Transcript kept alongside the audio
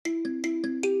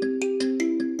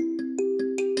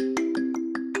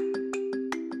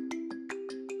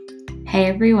Hey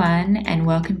everyone, and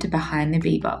welcome to Behind the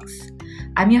B-Box.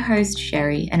 I'm your host,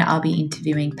 Sherry, and I'll be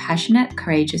interviewing passionate,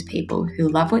 courageous people who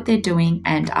love what they're doing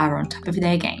and are on top of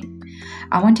their game.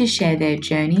 I want to share their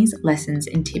journeys, lessons,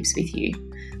 and tips with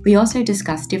you. We also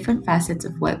discuss different facets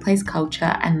of workplace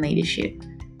culture and leadership.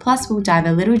 Plus, we'll dive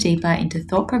a little deeper into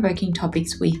thought-provoking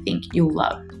topics we think you'll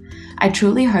love. I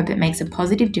truly hope it makes a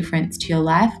positive difference to your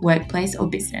life, workplace, or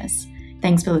business.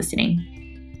 Thanks for listening.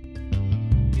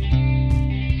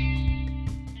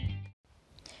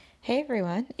 Hey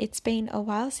everyone, it's been a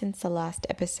while since the last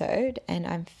episode and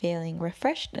I'm feeling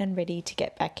refreshed and ready to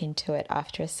get back into it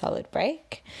after a solid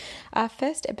break. Our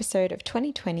first episode of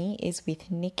 2020 is with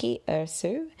Nikki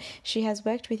Ursu. She has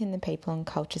worked within the people and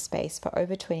culture space for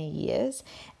over 20 years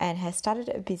and has started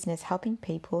a business helping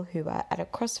people who are at a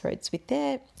crossroads with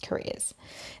their careers.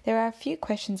 There are a few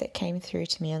questions that came through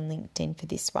to me on LinkedIn for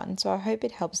this one, so I hope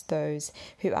it helps those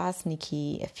who asked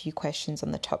Nikki a few questions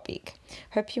on the topic.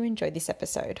 Hope you enjoy this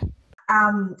episode.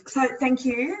 So thank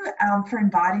you for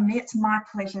inviting me. It's my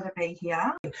pleasure to be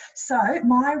here. So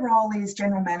my role is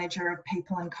General Manager of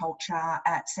People and Culture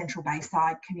at Central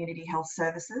Bayside Community Health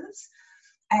Services.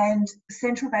 And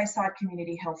Central Bayside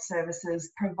Community Health Services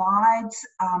provides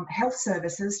health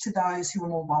services to those who are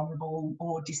more vulnerable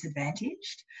or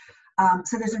disadvantaged.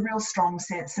 So there's a real strong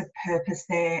sense of purpose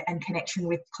there and connection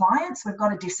with clients. We've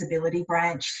got a disability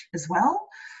branch as well.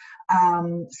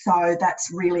 So that's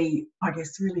really,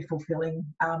 really fulfilling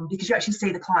because you actually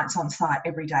see the clients on site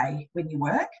every day when you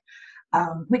work,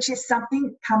 which is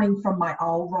something coming from my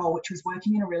old role, which was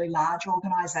working in a really large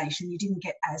organisation. You didn't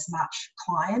get as much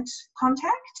client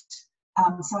contact.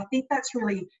 So I think that's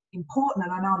really important,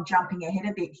 and I know I'm jumping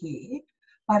ahead a bit here,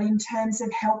 but in terms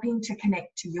of helping to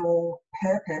connect to your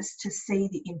purpose, to see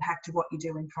the impact of what you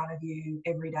do in front of you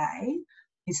every day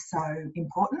is so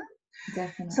important.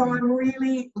 Definitely. So I'm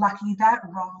really lucky. That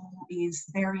role is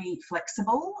very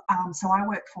flexible. So I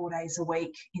work 4 days a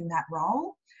week in that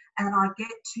role, and I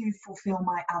get to fulfill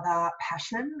my other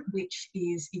passion, which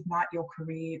is Ignite Your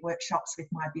Career workshops with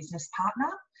my business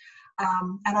partner.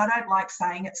 And I don't like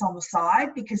saying it's on the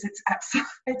side because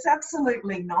it's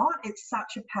absolutely not. It's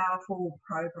such a powerful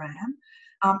program.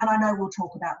 And I know we'll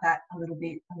talk about that a little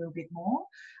bit more.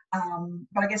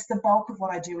 But I guess the bulk of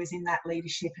what I do is in that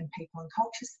leadership and people and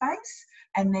culture space.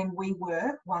 And then we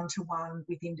work one-to-one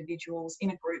with individuals in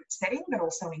a group setting, but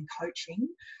also in coaching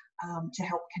to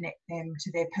help connect them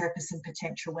to their purpose and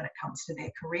potential when it comes to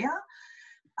their career.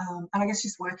 And I guess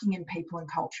just working in people and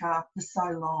culture for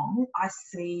so long, I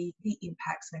see the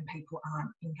impacts when people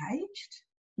aren't engaged.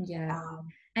 Yeah.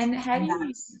 And how do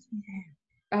you...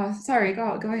 Oh, sorry,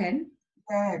 go ahead.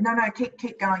 No,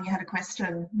 keep going. You had a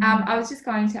question. I was just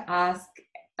going to ask,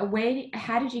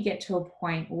 how did you get to a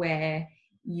point where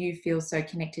you feel so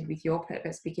connected with your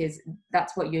purpose? Because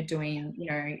that's what you're doing,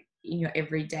 in your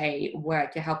everyday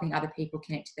work. You're helping other people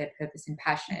connect to their purpose and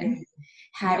passion. Yeah.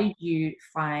 How did you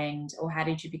find, or how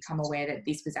did you become aware that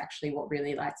this was actually what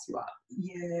really lights you up?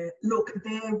 Yeah, look,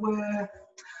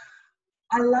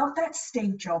 I love that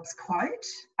Steve Jobs quote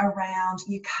around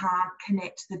you can't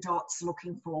connect the dots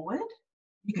looking forward.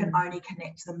 You can only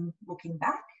connect them looking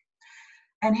back.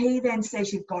 And he then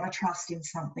says you've got to trust in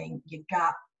something, your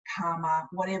gut, karma,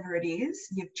 whatever it is,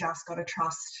 you've just got to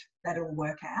trust that it'll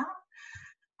work out.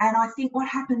 And I think what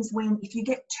happens if you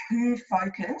get too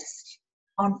focused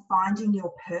on finding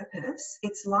your purpose,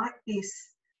 it's like this,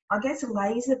 I guess,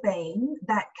 laser beam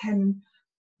that can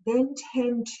then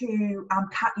tend to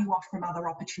cut you off from other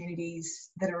opportunities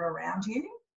that are around you.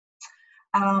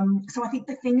 So I think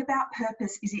the thing about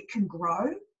purpose is it can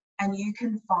grow and you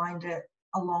can find it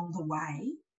along the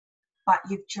way, but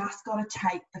you've just got to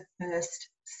take the first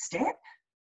step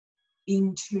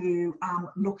into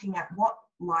looking at what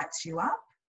lights you up,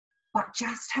 but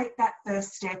just take that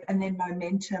first step and then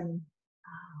momentum.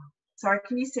 Sorry,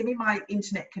 can you see me? My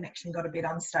internet connection got a bit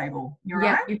unstable. You're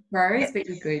right? Yeah, it froze, but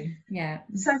you're good. Yeah.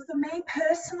 So for me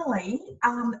personally,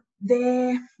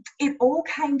 it all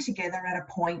came together at a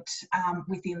point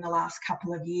within the last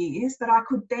couple of years, but I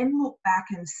could then look back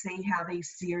and see how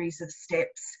these series of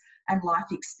steps and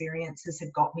life experiences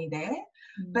had got me there.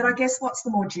 But I guess what's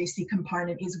the more juicy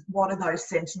component is what are those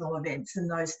sentinel events and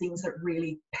those things that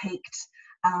really piqued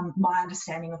my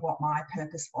understanding of what my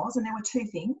purpose was. And there were two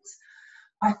things.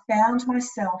 I found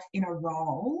myself in a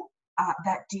role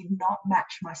that did not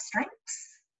match my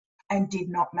strengths and did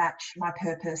not match my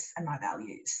purpose and my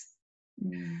values.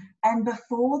 And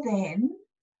before then,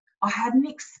 I hadn't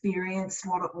experienced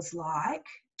what it was like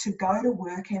to go to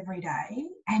work every day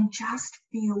and just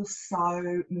feel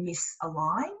so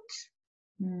misaligned.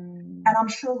 And I'm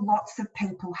sure lots of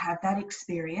people have that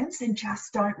experience and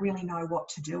just don't really know what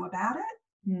to do about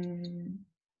it.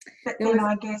 But There then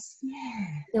was I guess, yeah.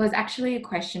 There was actually a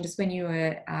question, just when you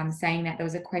were saying that, there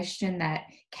was a question that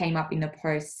came up in the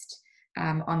post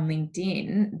on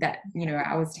LinkedIn that, you know,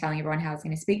 I was telling everyone how I was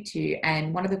going to speak to you.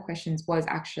 And one of the questions was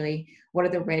actually, what are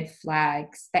the red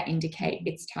flags that indicate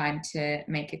it's time to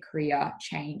make a career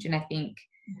change? And I think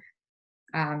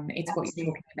it's what you're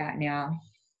talking about now.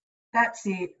 That's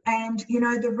it. And, you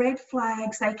know, the red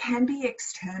flags, they can be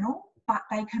external, but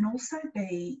they can also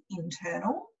be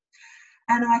internal.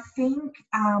 And I think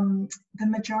the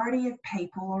majority of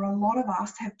people, or a lot of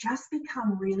us, have just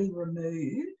become really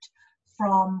removed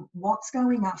from what's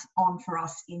going on for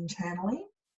us internally,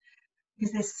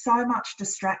 because there's so much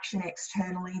distraction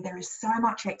externally, there is so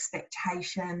much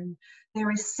expectation,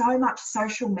 there is so much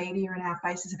social media in our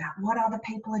faces about what other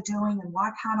people are doing and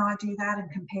why can't I do that, and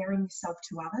comparing yourself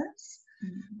to others.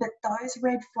 But those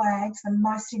red flags, the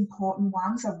most important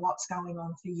ones, are what's going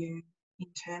on for you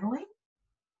internally.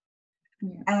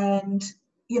 And,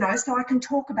 you know, so I can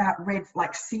talk about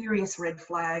serious red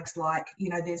flags, like, you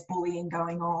know, there's bullying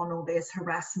going on or there's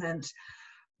harassment,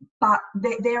 but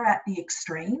they're at the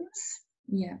extremes.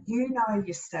 Yeah. You know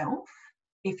yourself,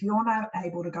 if you're not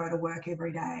able to go to work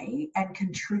every day and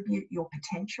contribute your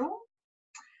potential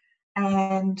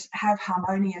and have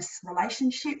harmonious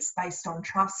relationships based on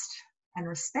trust and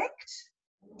respect,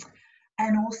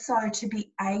 and also to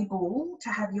be able to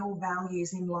have your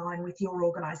values in line with your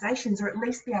organisations, or at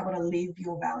least be able to live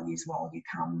your values while you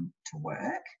come to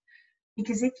work.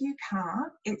 Because if you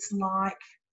can't, it's like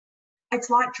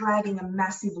dragging a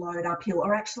massive load uphill,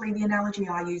 or actually the analogy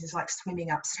I use is like swimming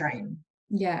upstream.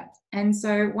 Yeah. And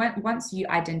so once you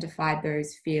identified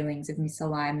those feelings of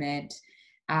misalignment,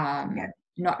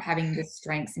 not having the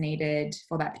strengths needed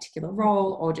for that particular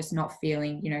role, or just not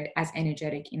feeling, you know, as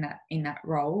energetic in that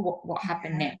role, what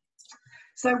happened next?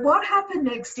 So what happened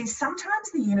next is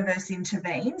sometimes the universe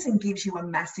intervenes and gives you a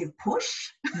massive push.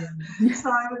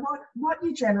 So what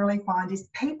you generally find is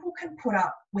people can put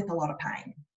up with a lot of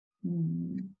pain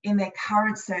in their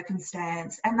current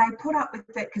circumstance, and they put up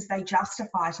with it because they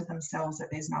justify to themselves that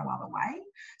there's no other way.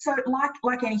 So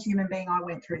like any human being, I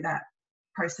went through that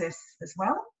process as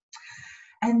well.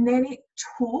 And then it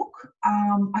took,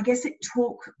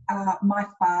 my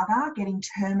father getting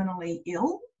terminally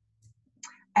ill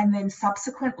and then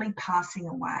subsequently passing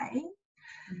away.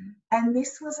 And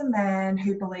this was a man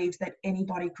who believed that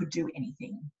anybody could do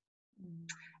anything.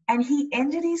 And he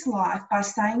ended his life by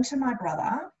saying to my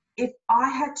brother, if I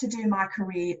had to do my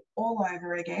career all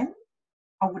over again,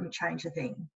 I wouldn't change a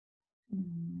thing.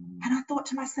 And I thought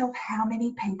to myself, how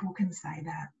many people can say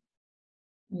that?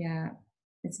 Yeah.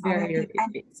 It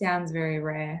sounds very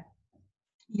rare.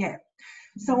 Yeah.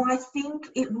 So I think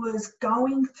it was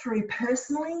going through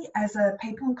personally as a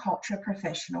people and culture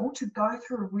professional to go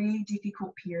through a really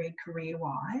difficult period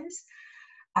career-wise.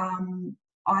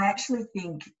 I actually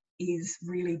think is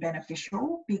really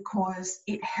beneficial because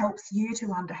it helps you to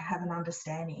have an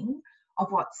understanding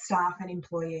of what staff and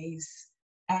employees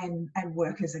and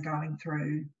workers are going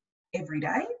through every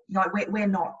day. Like we're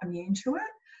not immune to it.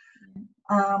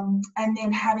 And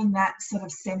then having that sort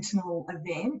of sentinel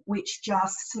event, which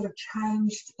just sort of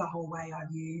changed the whole way I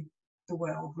view the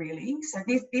world, really. So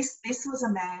this was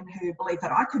a man who believed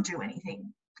that I could do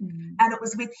anything. And it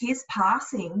was with his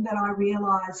passing that I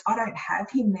realised I don't have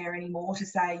him there anymore to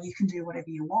say, you can do whatever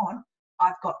you want.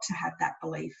 I've got to have that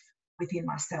belief within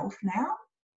myself now.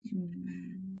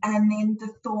 And then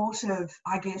the thought of,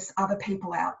 I guess, other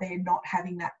people out there not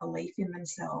having that belief in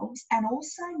themselves, and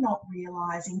also not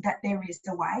realising that there is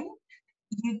a way.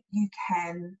 You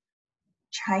can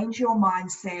change your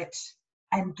mindset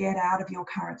and get out of your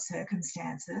current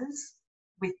circumstances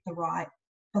with the right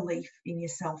belief in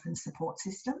yourself and support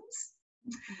systems.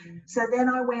 So then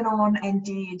I went on and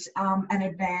did an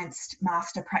advanced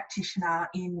master practitioner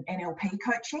in NLP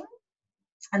coaching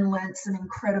and learned some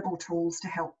incredible tools to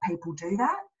help people do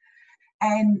that.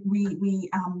 And we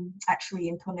actually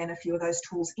implement a few of those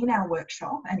tools in our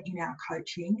workshop and in our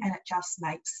coaching, and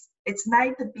it's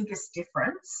made the biggest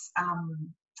difference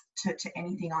to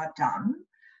anything I've done,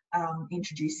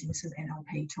 introducing some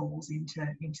NLP tools into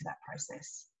that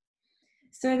process.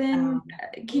 So then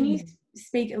can you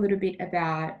speak a little bit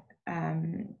about,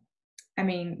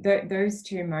 those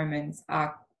two moments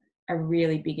are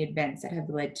really big events that have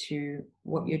led to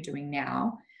what you're doing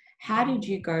now. How did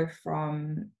you go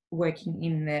from working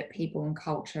in the people and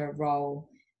culture role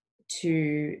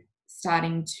to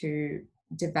starting to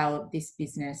develop this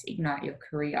business, ignite your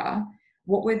career?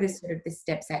 What were the sort of the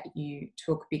steps that you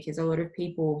took? Because a lot of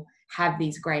people have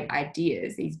these great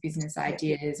ideas, these business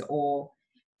ideas, or,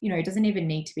 it doesn't even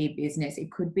need to be a business.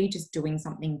 It could be just doing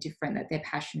something different that they're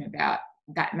passionate about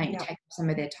that may take some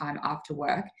of their time after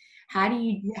work. How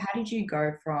did you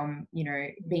go from,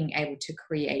 being able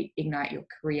to ignite your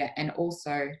career, and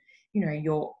also,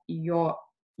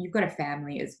 you've got a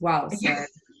family as well. So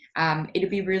it'd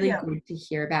be really good to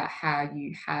hear about how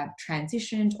you have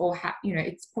transitioned, or how,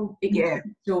 it's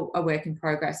still a work in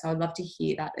progress. So I'd love to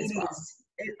hear that as well.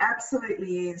 It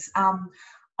absolutely is.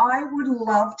 I would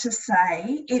love to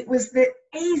say it was the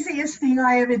easiest thing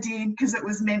I ever did because it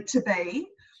was meant to be,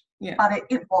 but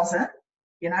it wasn't,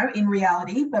 in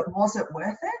reality. But was it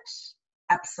worth it?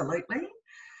 Absolutely.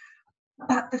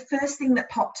 But the first thing that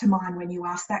popped to mind when you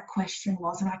asked that question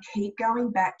was, and I keep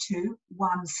going back to,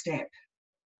 one step.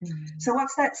 So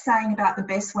what's that saying about the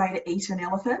best way to eat an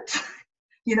elephant?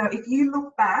 If you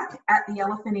look back at the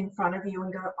elephant in front of you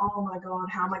and go, oh my God,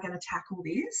 how am I going to tackle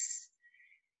this?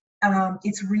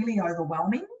 It's really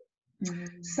overwhelming.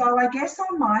 So I guess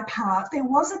on my part, there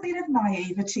was a bit of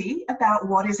naivety about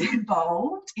what is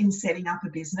involved in setting up a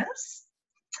business.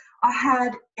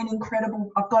 I've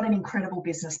got an incredible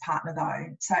business partner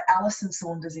though. So Alison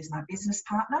Saunders is my business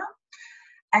partner.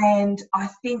 And I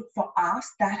think for us,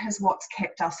 that has what's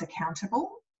kept us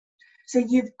accountable. So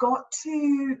you've got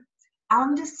to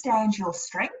understand your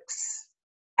strengths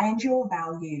and your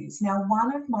values. Now,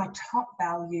 one of my top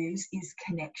values is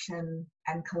connection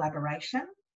and collaboration.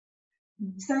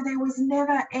 So there was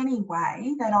never any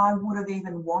way that I would have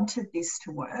even wanted this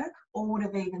to work or would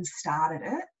have even started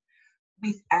it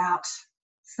without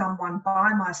someone by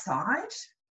my side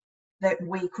that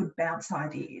we could bounce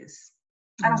ideas.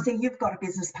 And I see you've got a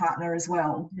business partner as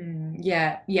well.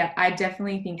 Yeah. I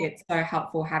definitely think it's so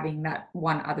helpful having that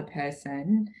one other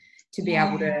person to be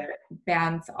able to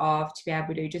bounce off, to be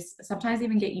able to just sometimes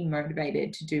even get you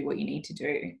motivated to do what you need to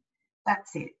do.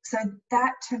 That's it. So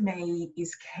that to me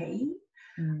is key.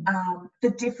 The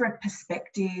different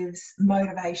perspectives,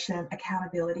 motivation,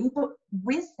 accountability, but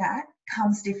with that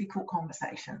comes difficult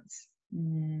conversations,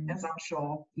 as I'm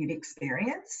sure you've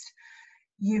experienced.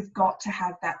 You've got to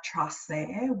have that trust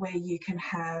there where you can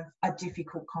have a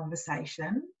difficult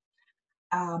conversation,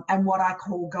 and what I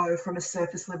call go from a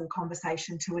surface level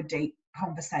conversation to a deep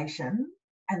conversation.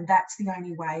 And that's the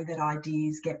only way that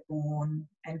ideas get born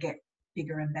and get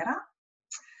bigger and better.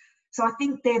 So I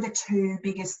think they're the two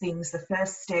biggest things. The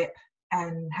first step,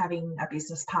 and having a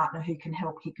business partner who can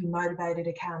help keep you motivated,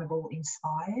 accountable,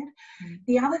 inspired.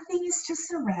 The other thing is to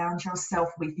surround yourself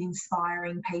with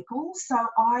inspiring people. So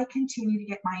I continue to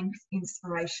get my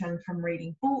inspiration from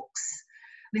reading books,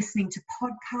 listening to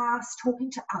podcasts,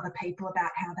 talking to other people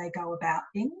about how they go about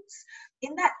things.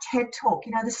 In that TED Talk,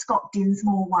 the Scott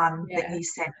Dinsmore one that he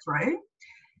sent through,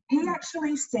 he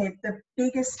actually said the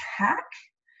biggest hack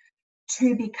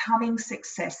to becoming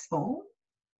successful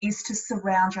is to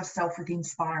surround yourself with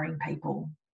inspiring people.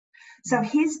 So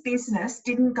his business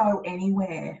didn't go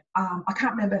anywhere. I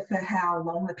can't remember for how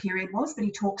long the period was, but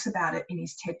he talks about it in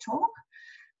his TED Talk,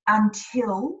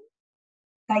 until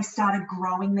they started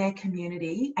growing their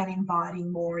community and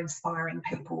inviting more inspiring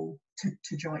people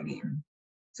to join in.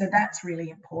 So that's really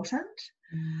important.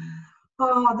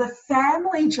 Oh, the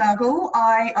family juggle,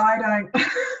 I don't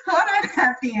I don't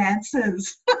have the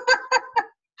answers.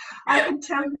 I can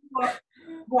tell you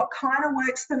what kind of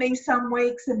works for me some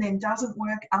weeks and then doesn't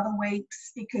work other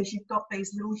weeks, because you've got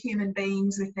these little human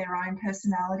beings with their own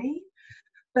personality.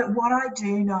 But what I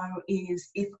do know is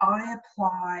if I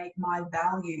apply my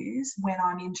values when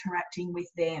I'm interacting with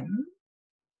them,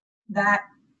 that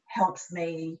helps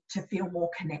me to feel more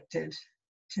connected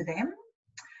to them.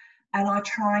 And I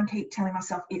try and keep telling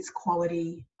myself it's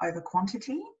quality over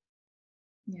quantity.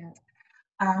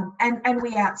 And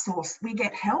we outsource, we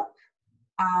get help.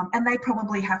 And they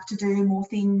probably have to do more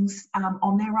things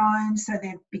on their own, so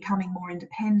they're becoming more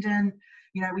independent.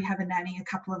 We have a nanny a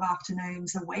couple of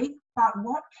afternoons a week. But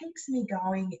what keeps me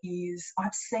going is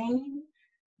I've seen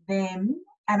them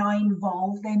and I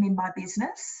involve them in my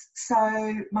business. So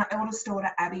my eldest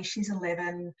daughter, Abby, she's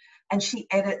 11, and she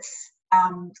edits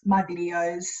my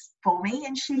videos for me,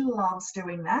 and she loves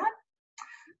doing that.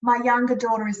 My younger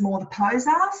daughter is more the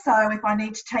poser, so if I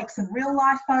need to take some real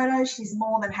life photos, she's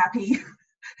more than happy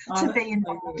to be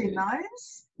involved in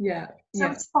those. So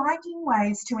it's finding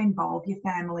ways to involve your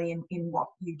family in what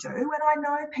you do. And I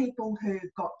know people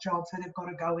who've got jobs where they've got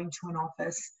to go into an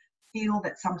office feel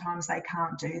that sometimes they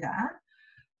can't do that.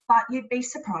 But you'd be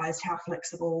surprised how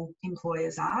flexible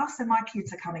employers are. So my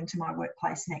kids are coming to my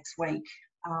workplace next week,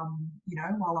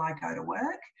 while I go to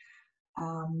work.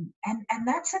 And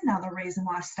that's another reason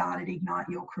why I started Ignite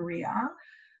Your Career.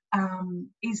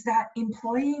 is that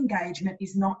employee engagement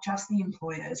is not just the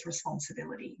employer's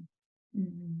responsibility.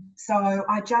 So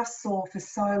I just saw for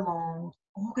so long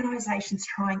organisations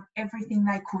trying everything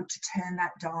they could to turn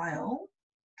that dial.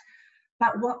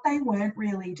 But what they weren't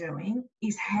really doing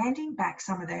is handing back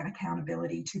some of that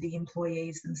accountability to the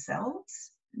employees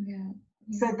themselves.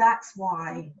 So that's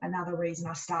why another reason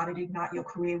I started Ignite Your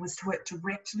Career was to work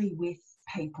directly with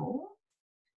people,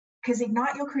 because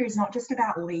Ignite Your Career is not just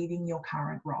about leaving your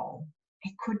current role.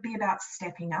 It could be about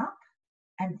stepping up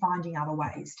and finding other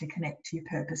ways to connect to your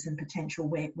purpose and potential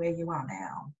where you are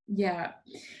now. Yeah.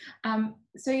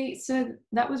 So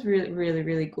that was really, really,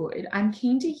 really good. I'm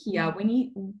keen to hear when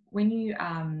you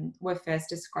were first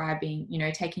describing, you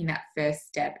know, taking that first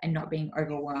step and not being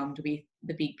overwhelmed with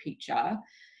the big picture.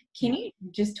 Can you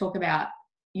just talk about,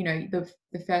 you know,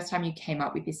 the first time you came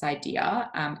up with this idea,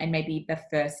 and maybe the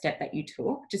first step that you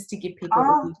took, just to give people a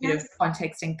little bit of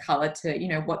context and colour to, you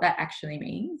know, what that actually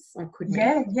means or could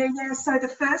mean? Yeah. So the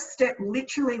first step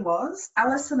literally was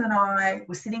Alison and I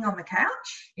were sitting on the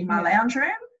couch in my lounge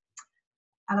room,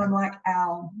 and I'm like,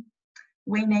 Al,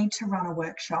 we need to run a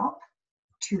workshop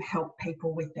to help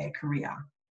people with their career.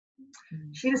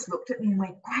 She just looked at me and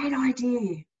went, great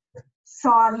idea. So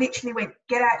I literally went,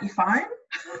 get out your phone.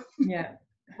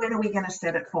 When are we going to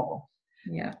set it for?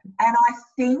 And I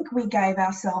think we gave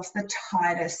ourselves the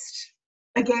tightest,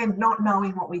 again, not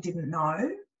knowing what we didn't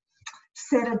know,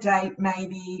 set a date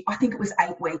maybe, I think it was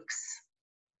 8 weeks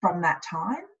from that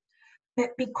time.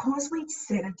 But because we'd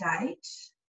set a date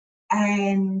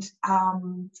and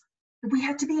we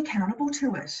had to be accountable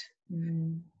to it.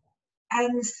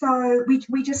 And so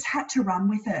we just had to run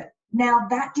with it. Now,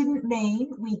 that didn't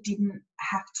mean we didn't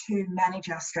have to manage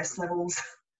our stress levels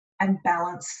and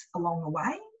balance along the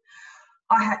way.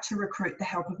 I had to recruit the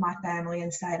help of my family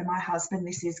and say to my husband,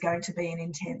 this is going to be an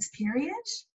intense period.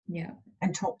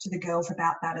 And talk to the girls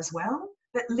about that as well.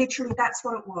 But literally that's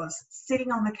what it was. Sitting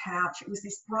on the couch, it was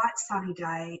this bright sunny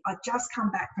day. I'd just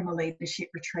come back from a leadership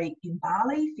retreat in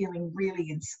Bali, feeling really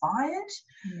inspired.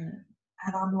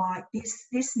 And I'm like,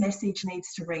 this message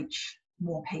needs to reach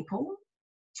more people.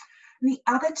 The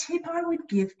other tip I would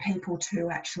give people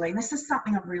too, actually, and this is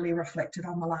something I've really reflected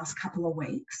on the last couple of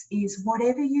weeks, is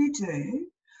whatever you do,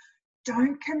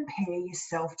 don't compare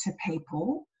yourself to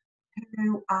people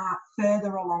who are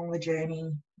further along the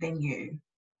journey than you.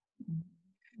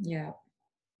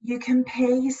 You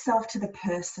compare yourself to the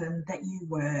person that you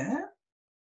were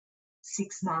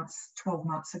 6 months, 12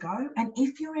 months ago. And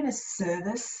if you're in a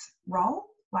service role,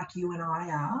 like you and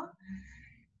I are,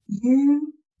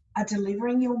 you are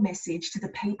delivering your message to the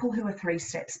people who are 3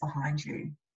 steps behind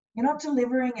you. You're not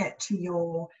delivering it to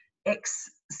your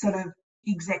sort of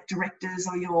exec directors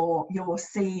or your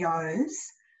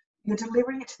CEOs. You're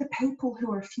delivering it to the people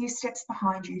who are a few steps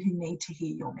behind you who need to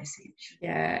hear your message.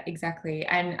 Yeah, exactly.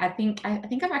 And I think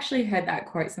I've actually heard that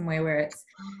quote somewhere where it's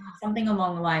something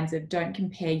along the lines of, don't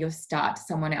compare your start to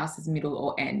someone else's middle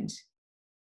or end.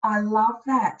 I love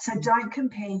that. So don't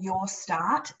compare your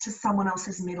start to someone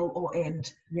else's middle or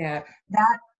end.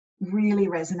 That really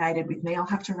resonated with me. I'll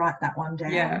have to write that one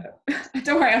down.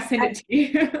 Don't worry, I'll send it to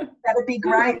you. That'd be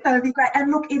great.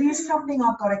 And look, it is something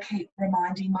I've got to keep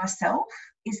reminding myself,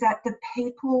 is that the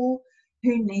people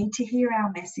who need to hear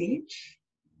our message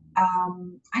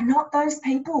are not those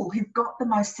people who've got the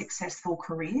most successful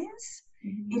careers.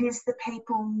 It is the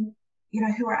people, you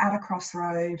know, who are at a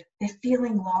crossroad. They're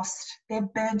feeling lost. They're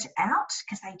burnt out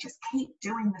because they just keep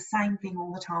doing the same thing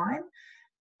all the time.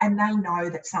 And they know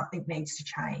that something needs to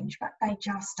change, but they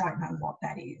just don't know what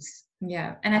that is.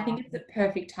 And I think it's the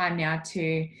perfect time now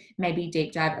to maybe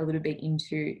deep dive a little bit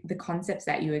into the concepts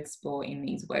that you explore in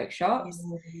these workshops,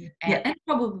 and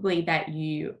probably that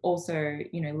you also,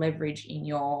 you know, leverage in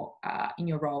your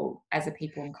role as a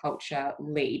people and culture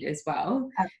lead as well.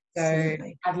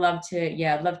 Absolutely. So I'd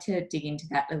love to dig into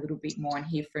that a little bit more and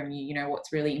hear from you, you know,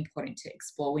 what's really important to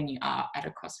explore when you are at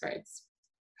a crossroads.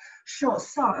 Sure.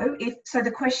 So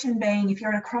the question being, if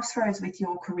you're at a crossroads with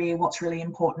your career, what's really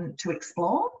important to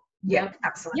explore?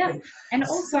 Absolutely. And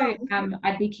also,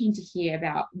 I'd be keen to hear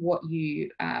about what you,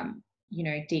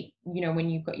 when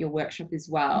you've got your workshop as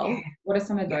well, what are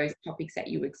some of those topics that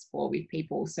you explore with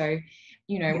people? So,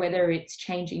 you know, whether it's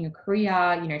changing your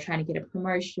career, you know, trying to get a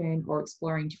promotion or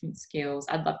exploring different skills,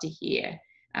 I'd love to hear,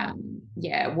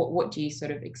 what do you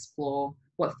sort of explore?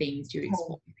 What themes do you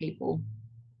explore with people?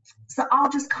 So I'll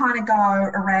just kind of go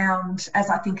around as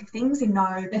I think of things in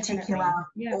no particular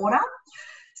order.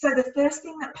 So the first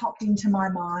thing that popped into my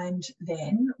mind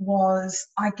then was,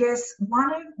 I guess,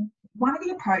 one of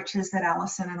the approaches that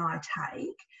Alison and I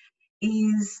take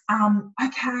is,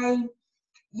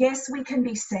 yes, we can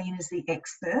be seen as the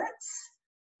experts,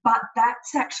 but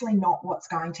that's actually not what's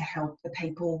going to help the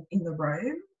people in the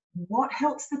room. What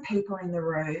helps the people in the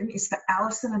room is for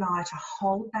Alison and I to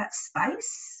hold that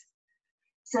space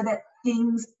so that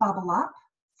things bubble up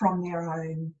from their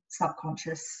own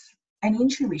subconscious and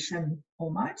intuition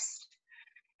almost,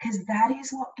 because that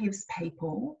is what gives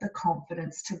people the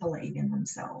confidence to believe in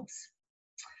themselves.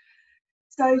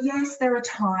 So yes, there are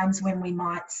times when we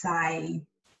might say,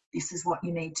 this is what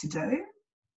you need to do,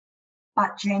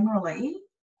 but generally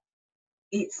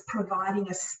it's providing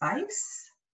a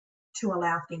space to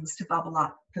allow things to bubble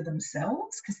up for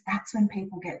themselves, because that's when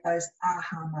people get those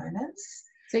aha moments.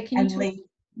 So can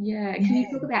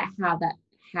you talk about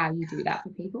how you do that for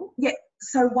people? Yeah.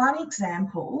 So one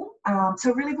example,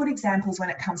 so really good examples when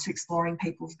it comes to exploring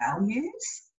people's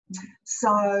values. So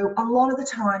a lot of the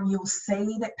time you'll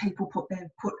see that people put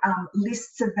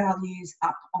lists of values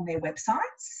up on their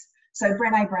websites. So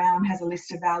Brené Brown has a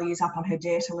list of values up on her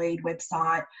Dare to Lead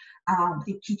website. I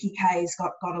think Kiki K's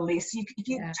got a list. If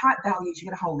you type values, you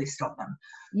get a whole list of them.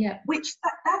 Yeah. Which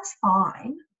that's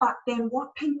fine. But then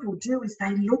what people do is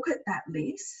they look at that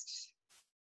list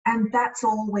and that's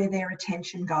all where their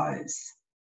attention goes.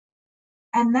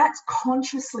 And that's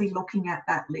consciously looking at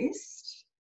that list.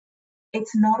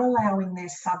 It's not allowing their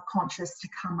subconscious to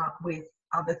come up with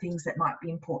other things that might be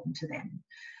important to them.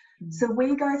 So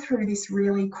we go through this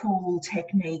really cool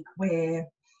technique where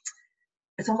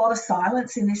there's a lot of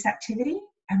silence in this activity,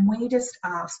 and we just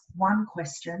ask one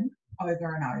question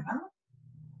over and over.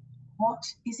 What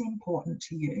is important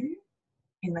to you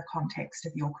in the context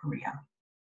of your career?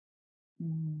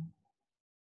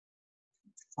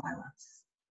 Silence.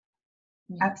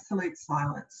 Absolute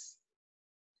silence.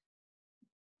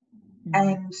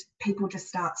 And people just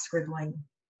start scribbling.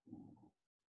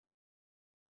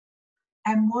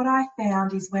 And what I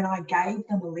found is when I gave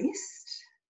them a list,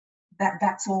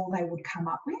 that's all they would come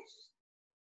up with.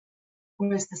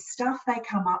 Whereas the stuff they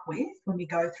come up with when we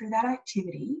go through that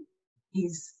activity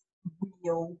is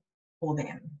real for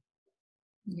them.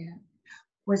 Yeah.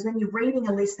 Whereas when you're reading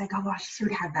a list, they go, oh, I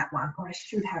should have that one, or I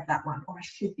should have that one, or I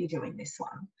should be doing this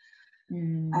one.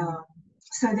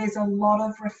 So there's a lot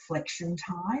of reflection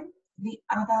time. The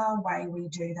other way we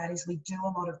do that is we do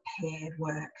a lot of paired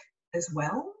work as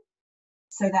well,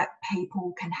 so that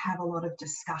people can have a lot of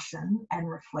discussion and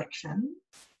reflection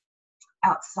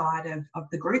outside of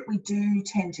the group. We do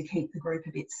tend to keep the group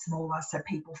a bit smaller so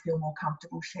people feel more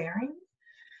comfortable sharing.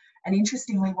 And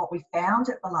interestingly, what we found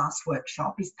at the last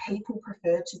workshop is people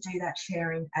preferred to do that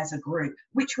sharing as a group,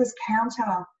 which was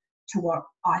counter to what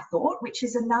I thought, which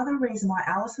is another reason why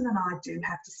Alison and I do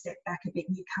have to step back a bit.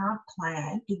 You can't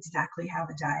plan exactly how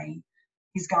the day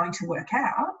is going to work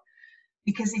out,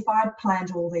 because if I'd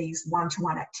planned all these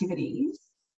one-to-one activities,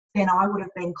 then I would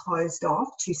have been closed off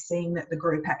to seeing that the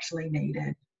group actually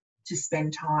needed to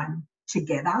spend time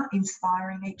together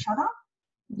inspiring each other.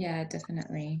 Yeah,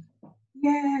 definitely.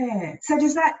 Yeah. So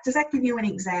does that give you an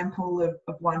example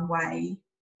of one way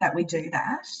that we do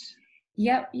that?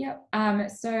 Yep.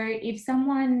 So if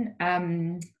someone,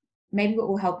 maybe what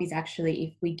will help is actually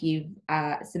if we give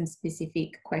some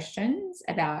specific questions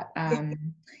about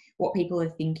what people are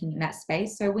thinking in that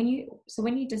space. So when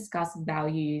you discuss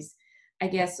values, I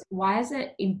guess, why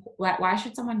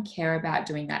should someone care about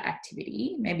doing that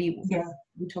activity? Maybe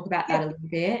we'll talk about that a little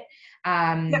bit.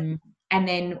 And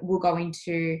then we'll go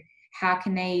into how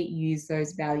can they use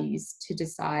those values to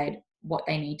decide what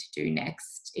they need to do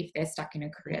next if they're stuck in a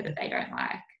career that they don't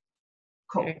like.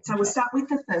 Cool. So we'll start with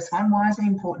the first one. Why is it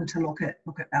important to look at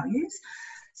values?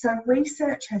 So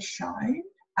research has shown,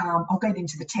 I'll get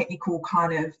into the technical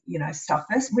kind of stuff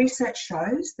first. Research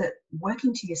shows that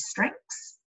working to your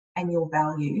strengths and your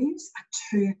values are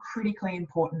two critically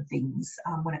important things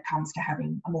when it comes to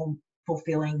having a more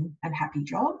fulfilling and happy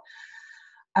job.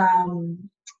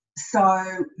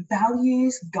 So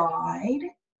values guide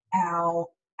our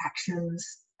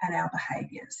actions and our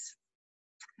behaviours.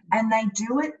 And they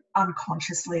do it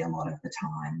unconsciously a lot of the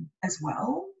time as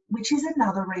well, which is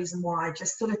another reason why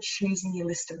just sort of choosing your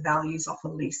list of values off a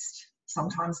list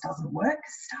sometimes doesn't work.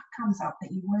 Stuff comes up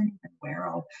that you weren't even aware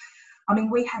of. I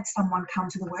mean, we had someone come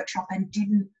to the workshop and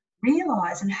didn't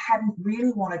realise and hadn't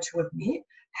really wanted to admit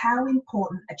how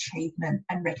important achievement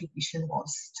and recognition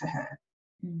was to her.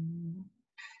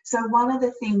 So one of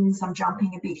the things, I'm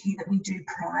jumping a bit here, that we do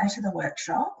prior to the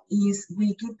workshop is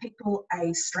we give people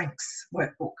a strengths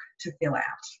workbook to fill out,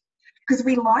 because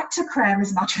we like to cram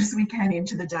as much as we can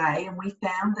into the day, and we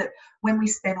found that when we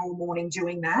spent all morning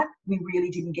doing that, we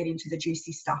really didn't get into the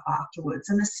juicy stuff afterwards.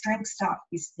 And the strength stuff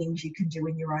is things you can do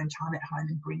in your own time at home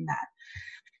and bring that.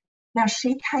 Now,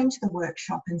 she came to the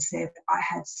workshop and said, I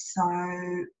had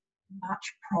so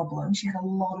much problem. She had a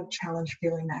lot of challenge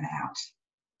filling that out.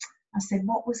 I said,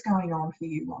 what was going on for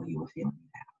you while you were filling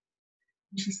it out?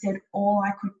 And she said, all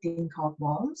I could think of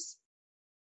was,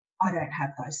 I don't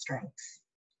have those strengths.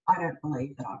 I don't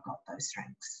believe that I've got those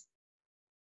strengths.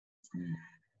 Mm.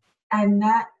 And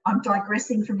that, I'm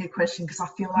digressing from your question because I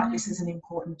feel like this is an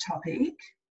important topic.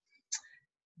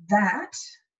 That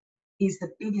is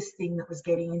the biggest thing that was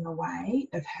getting in the way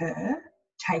of her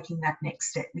taking that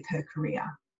next step with her career.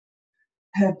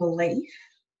 Her belief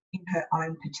in her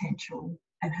own potential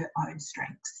and her own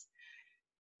strengths.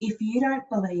 If you don't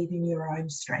believe in your own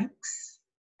strengths,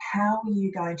 how are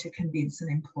you going to convince an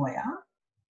employer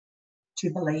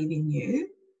to believe in you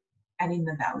and in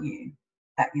the value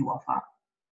that you offer?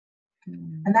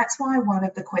 And that's why one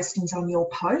of the questions on your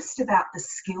post about the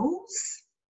skills,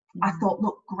 I thought,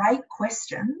 look, great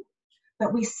question,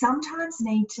 but we sometimes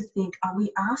need to think, are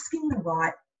we asking the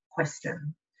right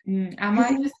question? I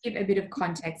might just give a bit of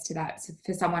context to that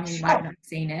for someone who might not have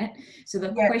seen it. So the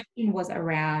question was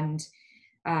around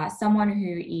someone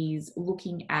who is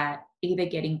looking at either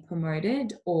getting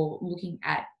promoted or looking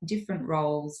at different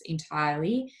roles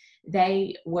entirely.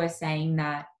 They were saying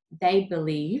that they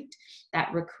believed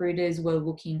that recruiters were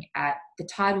looking at the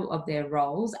title of their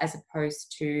roles as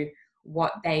opposed to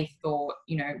what they thought,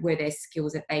 were their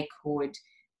skills that they could,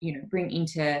 bring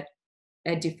into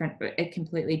a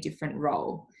completely different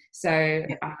role. So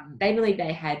they believe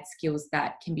they had skills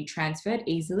that can be transferred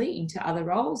easily into other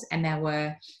roles, and they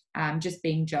were just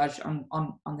being judged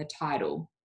on the title.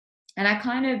 And I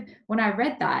kind of, when I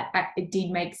read that, it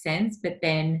did make sense, but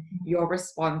then your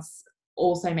response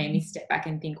also made me step back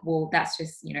and think, well, that's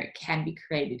just, can be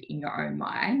created in your own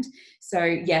mind. So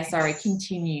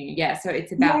continue. Yeah. So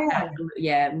it's about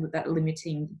that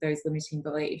limiting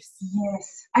beliefs.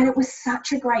 Yes. And it was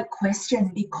such a great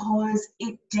question because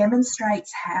it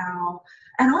demonstrates how,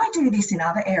 and I do this in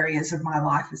other areas of my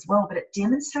life as well, but it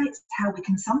demonstrates how we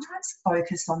can sometimes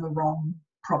focus on the wrong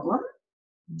problem.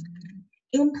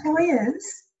 Employers,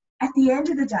 at the end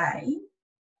of the day,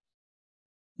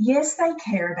 yes, they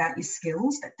care about your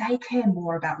skills, but they care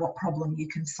more about what problem you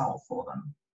can solve for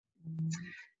them.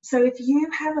 So if you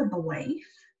have a belief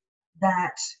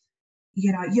that,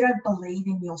 you don't believe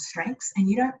in your strengths and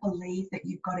you don't believe that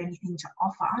you've got anything to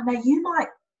offer, now you might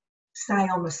say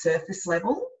on the surface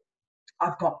level,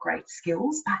 I've got great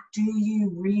skills, but do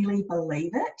you really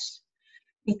believe it?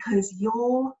 Because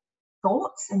your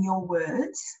thoughts and your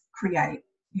words create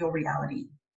your reality.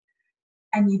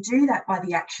 And you do that by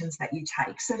the actions that you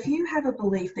take. So if you have a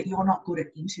belief that you're not good at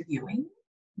interviewing,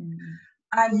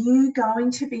 are you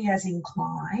going to be as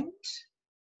inclined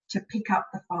to pick up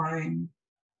the phone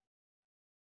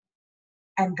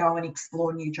and go and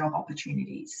explore new job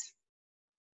opportunities?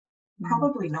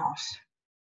 Probably not.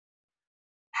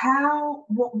 How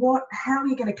are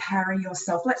you going to carry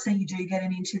yourself? Let's say you do get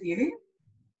an interview,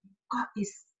 you've got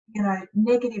this,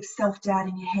 negative self-doubt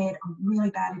in your head. I'm really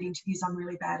bad at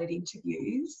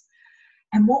interviews.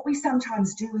 And what we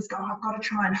sometimes do is go, I've got to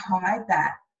try and hide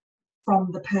that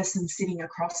from the person sitting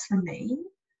across from me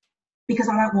because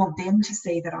I don't want them to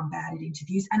see that I'm bad at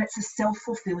interviews. And it's a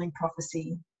self-fulfilling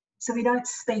prophecy. So we don't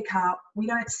speak up, we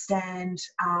don't stand,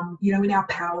 in our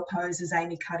power pose, as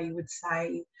Amy Cuddy would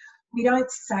say, we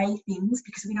don't say things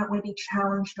because we don't want to be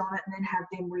challenged on it and then have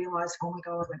them realise, oh my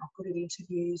God, we're not good at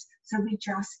interviews. So we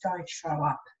just don't show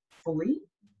up fully.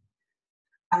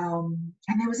 And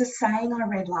there was a saying I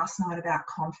read last night about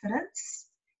confidence.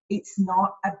 It's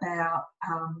not about,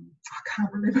 I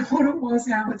can't remember what it was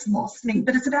now, it's lost me,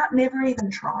 but it's about never even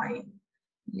trying.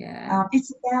 Yeah.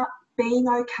 It's about being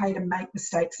okay to make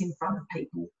mistakes in front of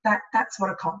people. That's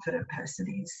what a confident person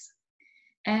is.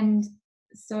 And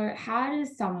so how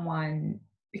does someone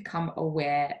become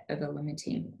aware of a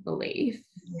limiting belief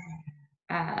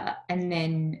and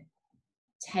then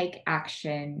take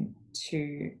action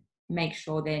to make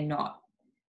sure they're not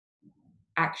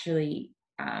actually,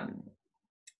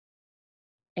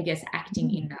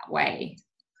 acting in that way?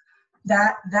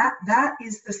 That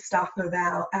is the stuff of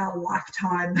our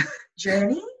lifetime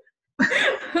journey.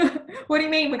 What do you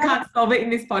mean we can't solve it in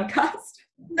this podcast?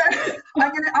 No,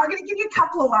 I'm gonna give you a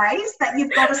couple of ways that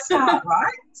you've got to start,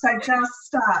 right? So just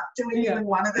start doing even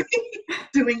one of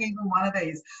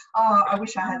these. Oh, I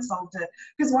wish I had solved it.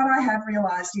 Because what I have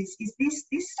realised is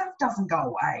this stuff doesn't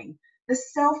go away. The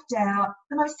self-doubt,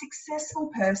 the most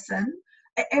successful person,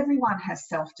 everyone has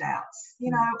self-doubts.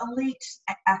 Elite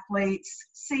athletes,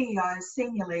 CEOs,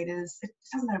 senior leaders, it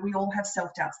doesn't matter, we all have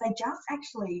self-doubts. They just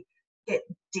actually get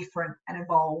different and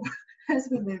evolve as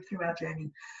we move through our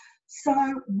journey.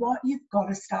 So what you've got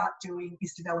to start doing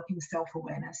is developing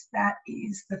self-awareness. That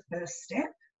is the first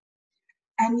step.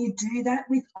 And you do that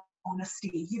with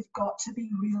honesty. You've got to be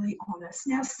really honest.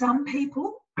 Now, some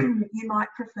people, you might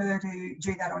prefer to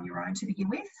do that on your own to begin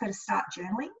with. So to start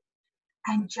journaling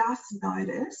and just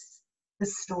notice the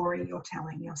story you're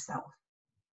telling yourself.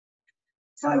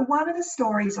 So one of the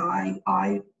stories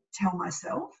I tell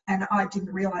myself, and I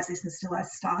didn't realise this until I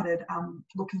started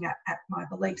looking at my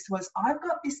beliefs, was I've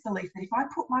got this belief that if I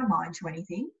put my mind to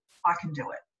anything, I can do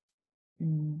it.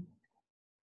 Mm.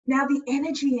 Now, the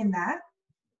energy in that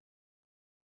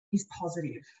is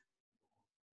positive.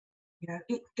 You know,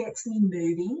 it gets me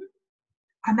moving.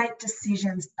 I make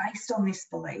decisions based on this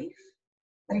belief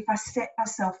that if I set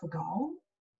myself a goal,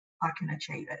 I can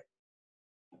achieve it.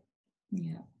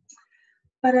 Yeah.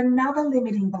 But another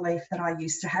limiting belief that I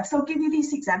used to have, so I'll give you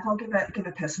this example, I'll give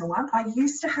a personal one. I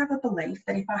used to have a belief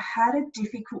that if I had a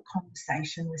difficult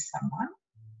conversation with someone,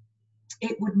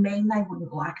 it would mean they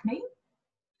wouldn't like me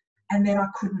and then I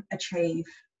couldn't achieve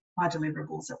my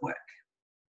deliverables at work.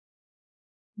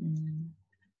 Mm.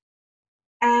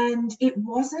 And it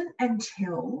wasn't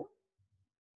until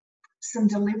some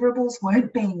deliverables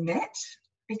weren't being met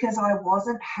because I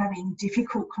wasn't having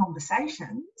difficult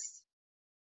conversations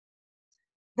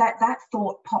that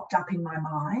thought popped up in my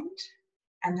mind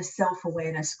and the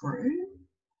self-awareness grew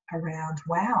around,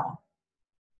 wow,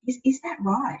 is that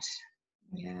right?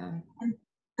 Yeah. And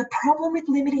the problem with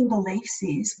limiting beliefs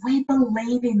is we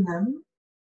believe in them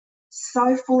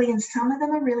so fully, and some of them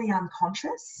are really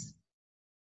unconscious.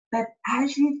 But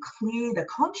as you clear the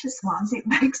conscious ones, it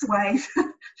makes way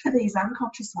for these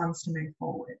unconscious ones to move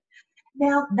forward.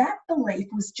 Now, that belief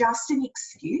was just an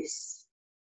excuse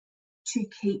to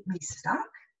keep me stuck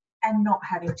and not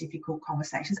having difficult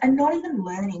conversations and not even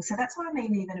learning. So that's what I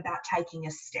mean even about taking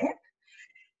a step.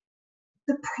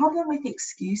 The problem with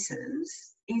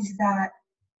excuses is that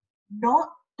not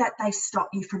that they stop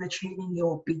you from achieving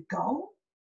your big goal,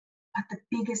 but the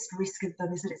biggest risk of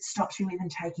them is that it stops you even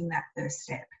taking that first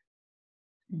step.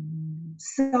 Mm.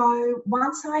 So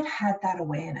once I'd had that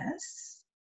awareness,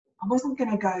 I wasn't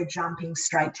going to go jumping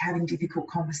straight to having difficult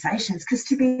conversations because,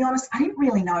 to be honest, I didn't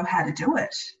really know how to do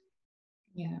it.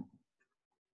 Yeah.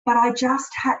 But I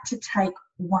just had to take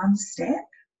one step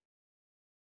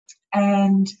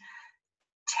and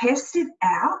test it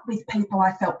out with people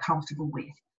I felt comfortable with.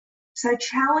 So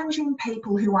challenging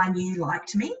people who I knew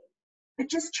liked me, but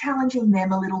just challenging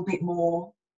them a little bit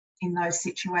more in those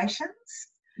situations.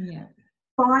 Yeah.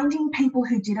 Finding people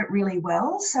who did it really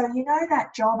well. So, you know,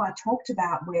 that job I talked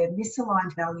about where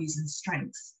misaligned values and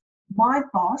strengths, my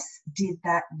boss did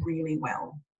that really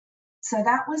well. So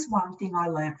that was one thing I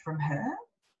learned from her,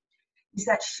 is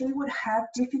that she would have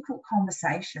difficult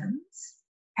conversations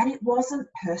and it wasn't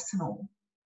personal.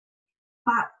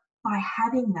 But by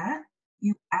having that,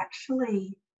 you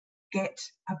actually get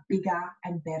a bigger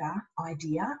and better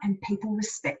idea and people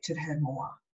respected her more.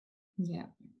 Yeah.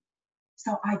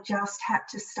 So I just had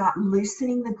to start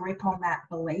loosening the grip on that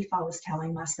belief I was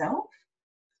telling myself,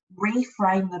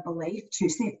 reframe the belief to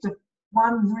see the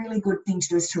one really good thing to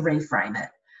do is to reframe it.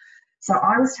 So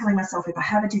I was telling myself, if I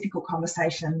have a difficult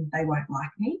conversation, they won't like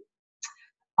me.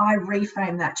 I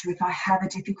reframe that to, if I have a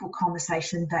difficult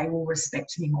conversation, they will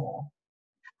respect me more.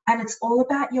 And it's all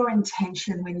about your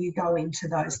intention when you go into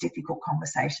those difficult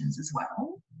conversations as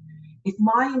well. If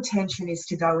my intention is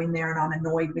to go in there and I'm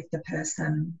annoyed with the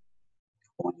person,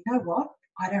 or you know what,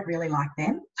 I don't really like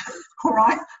them, all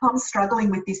right, I'm struggling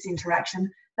with this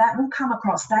interaction, that will come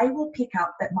across. They will pick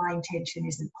up that my intention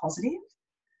isn't positive.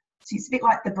 So it's a bit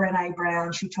like the Brené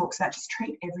Brown, she talks about just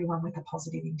treat everyone with a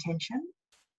positive intention.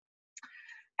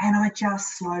 And I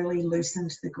just slowly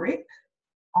loosened the grip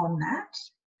on that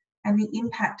and the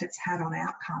impact it's had on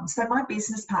outcomes. So my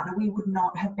business partner, we would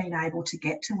not have been able to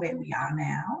get to where we are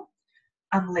now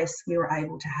unless we were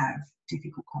able to have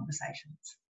difficult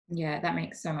conversations. Yeah, that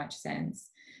makes so much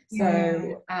sense. Yeah.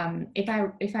 So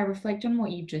if I reflect on what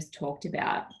you've just talked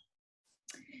about,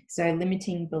 so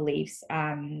limiting beliefs,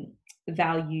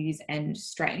 values and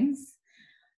strengths,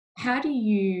 how do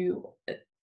you,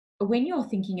 when you're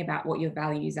thinking about what your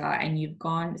values are and you've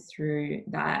gone through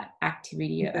that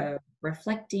activity of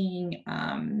reflecting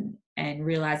and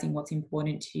realizing what's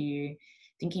important to you,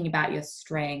 thinking about your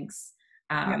strengths,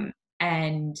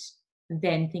 and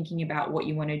then thinking about what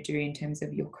you want to do in terms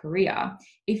of your career,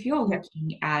 if you're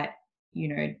looking at, you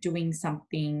know, doing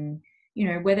something, you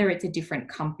know, whether it's a different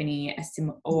company,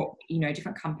 or, you know, a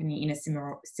different company in a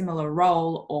similar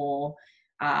role, or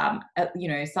you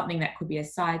know, something that could be a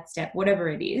side step, whatever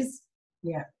it is.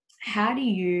 Yeah. How do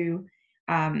you,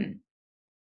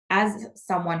 as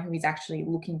someone who is actually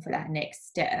looking for that next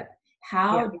step,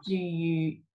 how do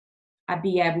you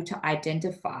be able to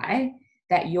identify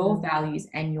that your values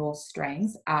and your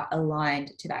strengths are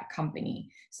aligned to that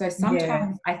company? So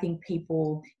sometimes I think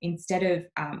people, instead of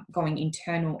going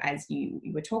internal, as you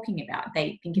were talking about,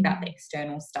 they think about the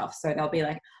external stuff. So they'll be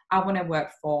like, I want to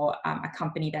work for a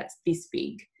company that's this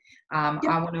big.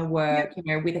 I want to work,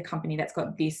 with a company that's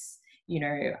got this,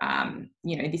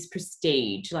 this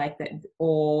prestige, like that,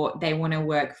 or they want to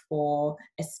work for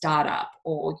a startup,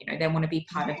 or they want to be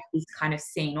part of this kind of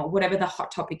scene, or whatever the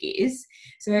hot topic is.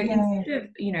 So instead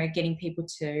of getting people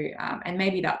to, and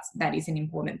maybe that is an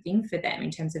important thing for them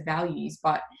in terms of values,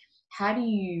 but how do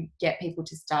you get people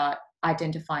to start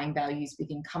identifying values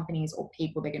within companies or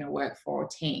people they're going to work for, or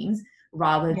teams,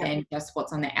 rather than just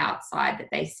what's on the outside that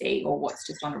they see, or what's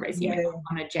just on a resume,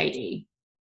 on a JD?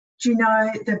 Do you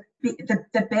know,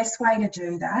 the best way to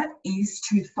do that is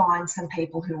to find some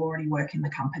people who already work in the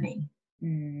company.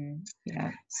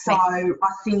 So I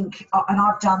think, and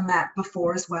I've done that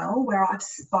before as well, where I've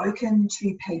spoken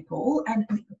to people, and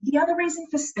the other reason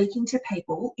for speaking to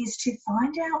people is to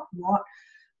find out what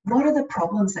are the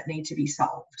problems that need to be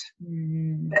solved.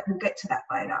 But we'll get to that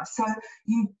later. So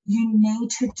you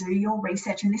need to do your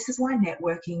research, and this is why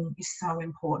networking is so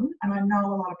important. And I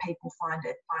know a lot of people find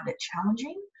it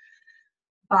challenging.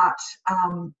 But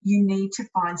you need to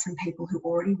find some people who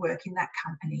already work in that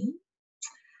company.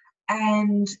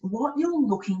 And what you're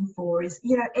looking for is,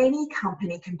 any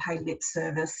company can pay lip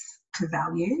service to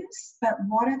values, but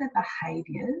what are the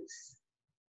behaviours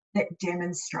that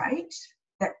demonstrate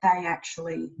that they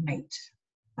actually meet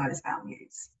those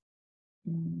values?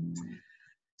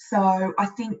 So I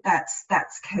think that's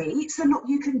key. So look,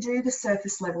 you can do the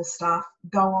surface level stuff,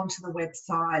 go onto the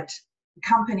website.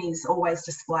 Companies always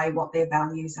display what their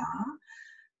values are.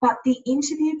 But the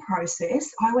interview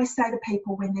process, I always say to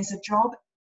people, when there's a job,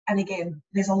 and again,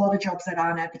 there's a lot of jobs that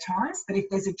aren't advertised, but if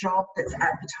there's a job that's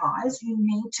advertised, you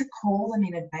need to call them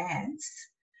in advance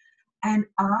and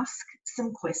ask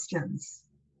some questions.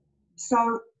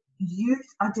 So you've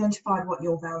identified what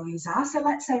your values are. So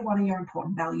let's say one of your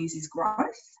important values is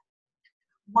growth.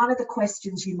 One of the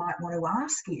questions you might want to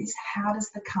ask is, how does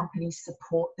the company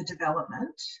support the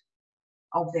development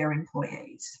of their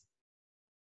employees?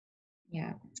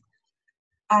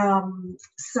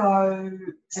 So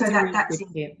that's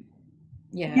tip.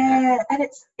 And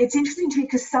it's interesting too,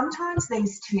 because sometimes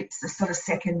these tips are sort of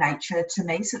second nature to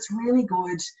me. So it's really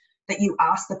good that you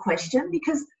ask the question,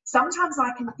 because sometimes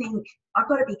I can think I've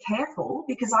got to be careful,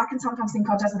 because I can sometimes think,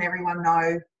 doesn't everyone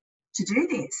know to do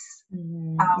this?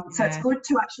 So it's good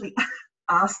to actually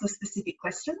ask the specific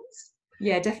questions.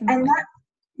 Yeah, definitely. And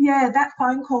that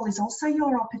phone call is also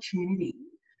your opportunity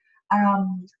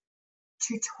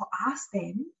to ask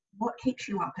them, what keeps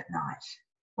you up at night?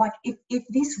 Like, if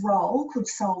this role could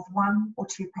solve one or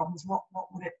two problems, what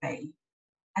would it be?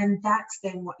 And that's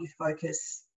then what you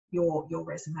focus your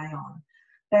resume on.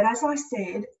 But as I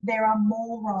said, there are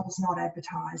more roles not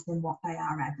advertised than what they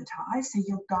are advertised. So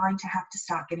you're going to have to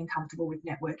start getting comfortable with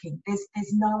networking.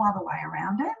 There's no other way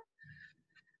around it.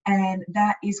 And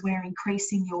that is where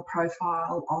increasing your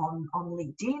profile on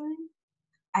LinkedIn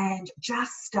and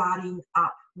just starting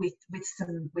up with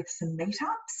some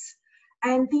meetups.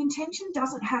 And the intention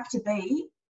doesn't have to be,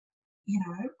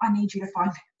 I need you to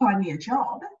find me a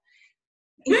job.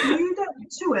 If you go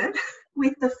into it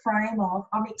with the frame of,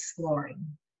 I'm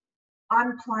exploring,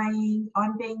 I'm playing,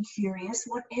 I'm being curious,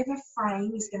 whatever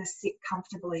frame is going to sit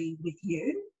comfortably with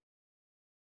you,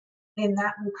 then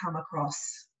that will come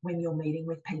across when you're meeting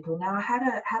with people. Now, I had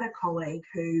a colleague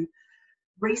who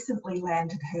recently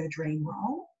landed her dream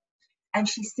role, and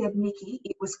she said, Nikki,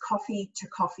 it was coffee to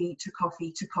coffee to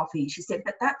coffee to coffee. She said,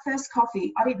 but that first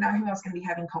coffee, I didn't know who I was going to be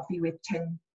having coffee with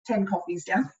 10 coffees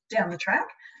down the track.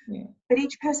 Yeah. But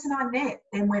each person I met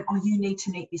then went, you need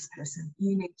to meet this person.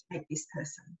 You need to meet this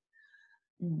person.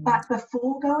 But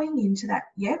before going into that,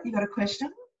 you got a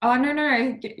question? Oh, no.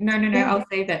 I'll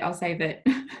save it.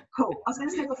 Cool. I was going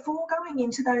to say, before going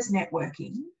into those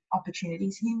networking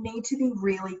opportunities, you need to be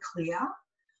really clear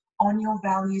on your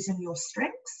values and your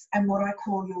strengths and what I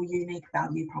call your unique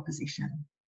value proposition.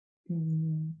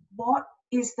 What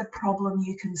is the problem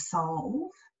you can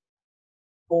solve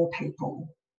for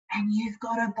people? And you've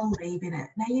got to believe in it.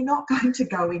 Now, you're not going to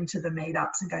go into the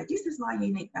meetups and go, this is my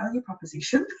unique value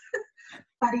proposition,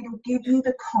 but it'll give you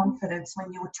the confidence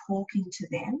when you're talking to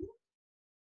them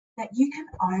that you can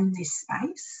own this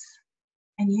space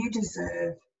and you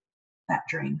deserve that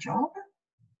dream job.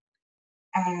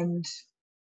 And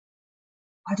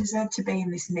I deserve to be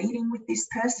in this meeting with this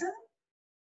person.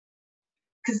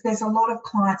 Because there's a lot of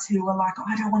clients who are like,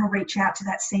 I don't want to reach out to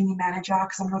that senior manager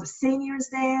because I'm not as senior as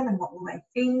them, and what will they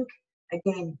think?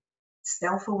 Again,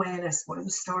 self-awareness. What are the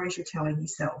stories you're telling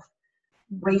yourself?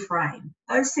 Reframe.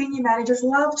 Those senior managers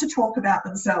love to talk about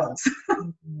themselves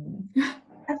and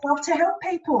love to help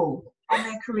people on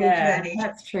their career journey.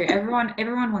 That's true.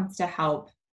 Everyone wants to help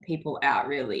people out,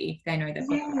 really, if they know they've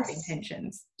got the right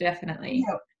intentions. Definitely.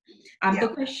 The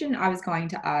question I was going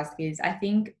to ask is, I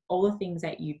think all the things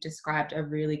that you've described are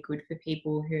really good for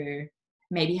people who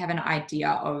maybe have an idea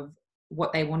of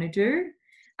what they want to do,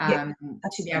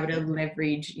 to be able to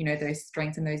leverage, those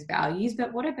strengths and those values.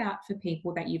 But what about for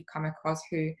people that you've come across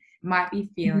who might be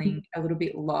feeling a little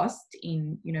bit lost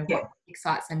in, what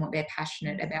excites them, what they're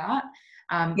passionate about?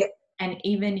 And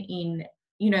even in,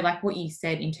 like what you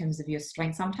said in terms of your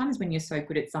strength, sometimes when you're so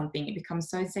good at something, it becomes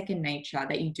so second nature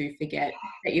that you do forget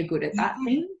that you're good at that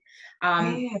thing.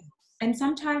 And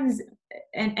sometimes,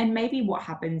 and maybe what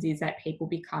happens is that people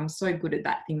become so good at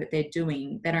that thing that they're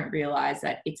doing, they don't realize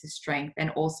that it's a strength. And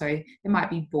also they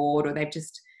might be bored, or they've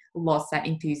just lost that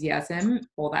enthusiasm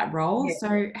for that role.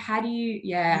 So how do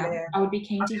you, I would be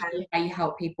keen to hear how you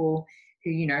help people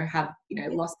who, have,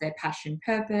 lost their passion,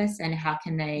 purpose, and how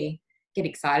can they get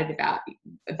excited about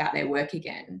their work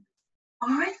again?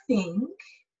 I think,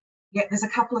 there's a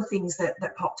couple of things that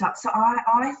popped up. So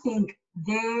I think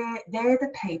they're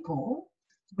the people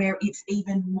where it's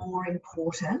even more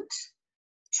important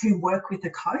to work with a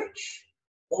coach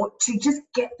or to just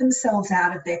get themselves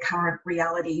out of their current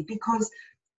reality, because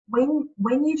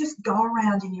when you just go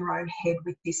around in your own head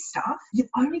with this stuff, you've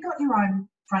only got your own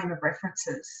frame of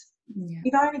references.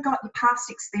 You've only got your past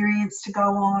experience to go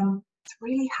on. It's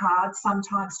really hard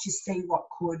sometimes to see what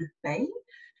could be.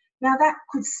 Now, that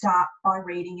could start by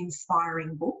reading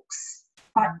inspiring books,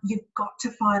 but you've got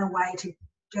to find a way to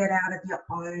get out of your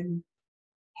own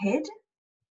head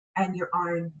and your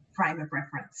own frame of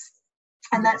reference.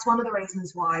 And that's one of the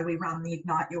reasons why we run the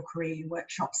Ignite Your Career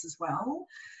workshops as well.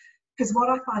 Because what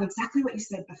I find, exactly what you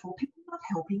said before, people love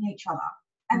helping each other.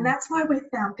 And that's why we've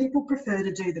found people prefer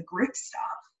to do the group stuff,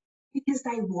 because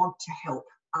they want to help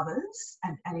others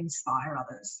and inspire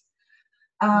others.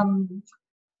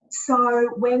 So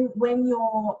when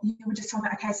you were just talking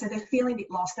about, okay, so they're feeling a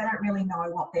bit lost, they don't really know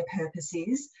what their purpose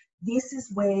is, this is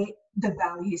where the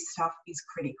value stuff is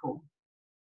critical.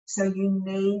 So you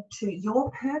need to,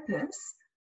 your purpose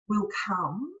will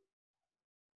come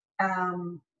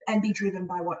and be driven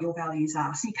by what your values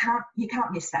are. So you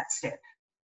can't miss that step.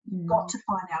 You've got to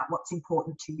find out what's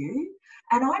important to you.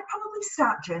 And I'd probably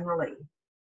start generally,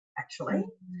 actually,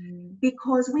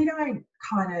 because we don't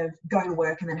kind of go to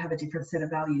work and then have a different set of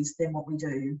values than what we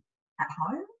do at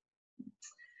home.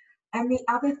 And the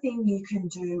other thing you can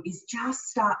do is just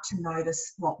start to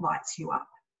notice what lights you up.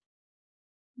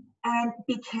 And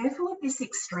be careful of this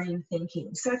extreme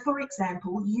thinking. So, for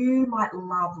example, you might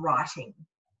love writing.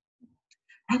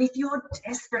 And if you're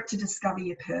desperate to discover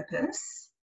your purpose,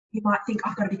 you might think,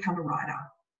 I've got to become a writer.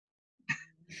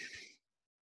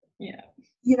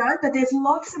 But there's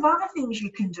lots of other things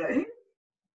you can do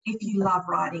if you love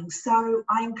writing. So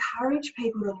I encourage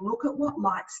people to look at what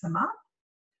lights them up.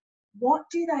 What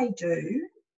do they do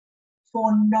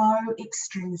for no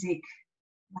extrinsic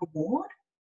reward,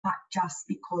 but just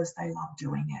because they love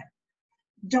doing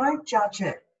it? Don't judge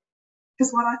it.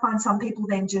 Because what I find some people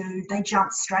then do, they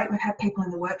jump straight. We've had people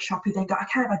in the workshop who then go,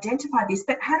 okay, I've identified this,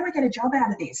 but how do I get a job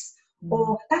out of this?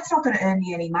 Or that's not going to earn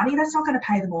me any money. That's not going to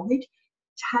pay the mortgage.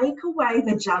 Take away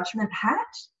the judgment hat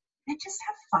and just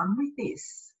have fun with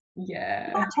this.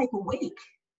 It might take a week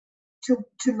to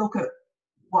look at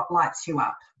what lights you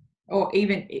up. Or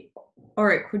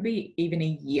it could be even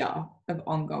a year of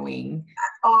ongoing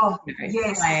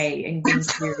play and being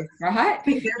serious, right?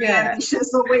 Be very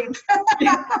ambitious a week.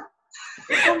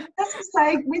 That's to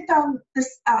say, with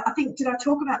this, I think, did I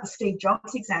talk about the Steve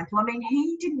Jobs example? I mean,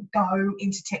 he didn't go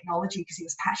into technology because he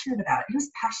was passionate about it. He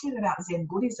was passionate about Zen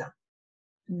Buddhism.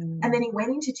 And then he went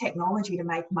into technology to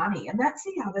make money. And that's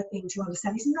the other thing to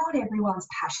understand, is not everyone's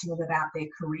passionate about their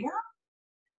career.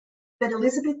 But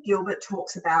Elizabeth Gilbert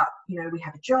talks about, we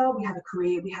have a job, we have a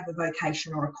career, we have a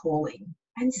vocation or a calling.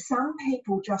 And some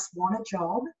people just want a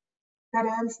job that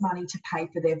earns money to pay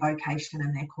for their vocation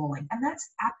and their calling. And that's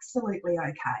absolutely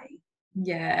okay.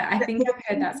 Yeah, I think I've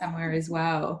heard that somewhere as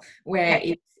well, where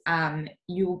it's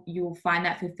you'll find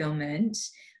that fulfillment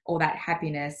or that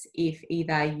happiness if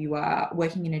either you are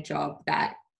working in a job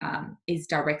that is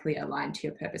directly aligned to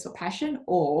your purpose or passion,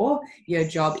 or your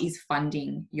job is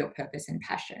funding your purpose and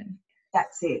passion.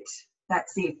 That's it.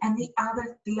 And the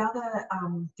other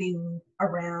thing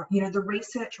around, the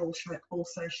research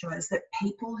also shows that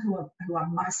people who are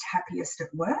most happiest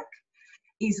at work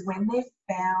is when they've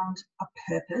found a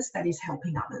purpose that is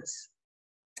helping others.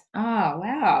 Oh,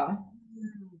 wow.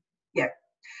 Yeah.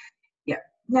 Yeah.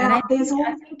 And Now, there's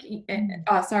all.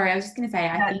 oh, sorry, I was just going to say,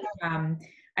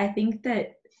 I think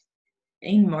that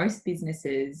in most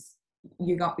businesses,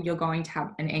 you're going to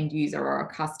have an end user or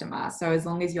a customer. So as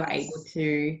long as you're able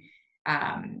to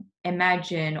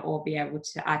imagine or be able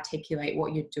to articulate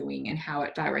what you're doing and how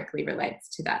it directly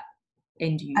relates to that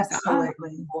end user,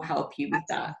 Absolutely. will help you with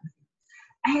that.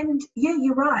 And yeah,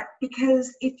 you're right,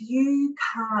 because if you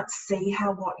can't see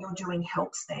how what you're doing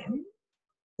helps them,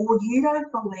 or you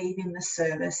don't believe in the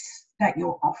service that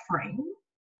you're offering,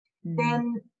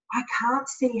 then I can't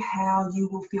see how you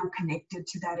will feel connected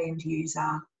to that end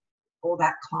user or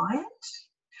that client.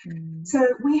 So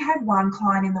we had one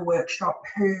client in the workshop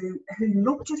who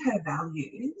looked at her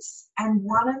values, and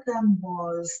one of them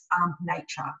was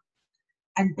nature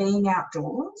and being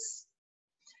outdoors.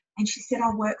 And she said,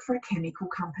 I work for a chemical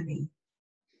company.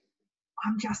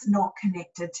 I'm just not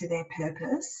connected to their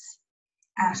purpose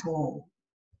at all.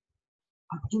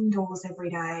 I'm indoors every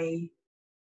day.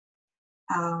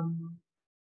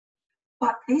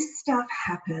 But this stuff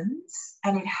happens,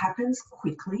 and it happens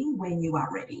quickly when you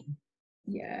are ready.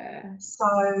 Yeah. So,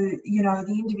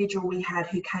 the individual we had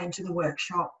who came to the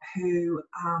workshop who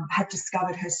had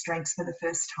discovered her strengths for the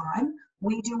first time,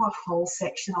 we do a whole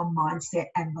section on mindset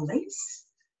and beliefs,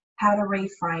 how to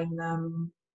reframe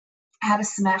them, how to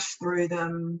smash through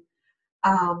them,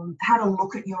 how to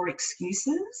look at your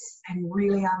excuses and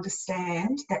really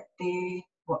understand that they're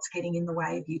what's getting in the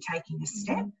way of you taking a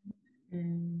step.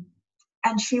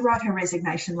 And she wrote her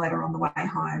resignation letter on the way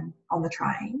home on the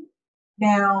train.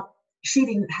 Now, she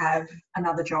didn't have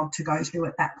another job to go to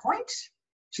at that point.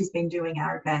 She's been doing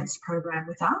our advanced program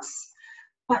with us,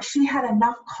 but she had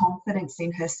enough confidence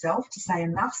in herself to say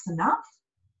enough's enough.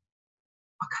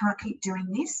 I can't keep doing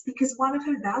this, because one of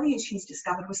her values she's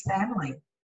discovered was family.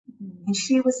 And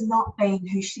she was not being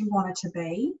who she wanted to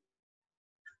be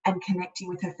and connecting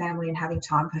with her family and having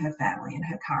time for her family in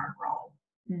her current role.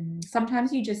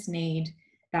 Sometimes you just need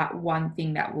that one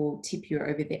thing that will tip you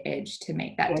over the edge to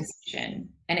make that decision.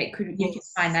 And you can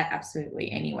find that absolutely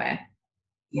anywhere.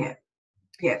 Yeah,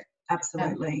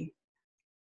 absolutely.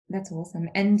 That's awesome.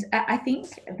 And I think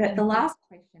that the last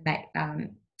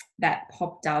question that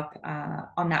popped up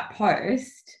on that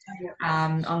post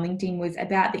on LinkedIn was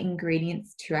about the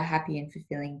ingredients to a happy and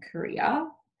fulfilling career.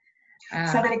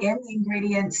 Say that again, the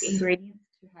ingredients to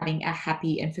having a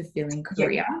happy and fulfilling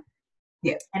career.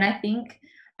 Yeah. And I think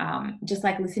just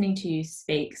like listening to you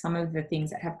speak, some of the things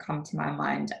that have come to my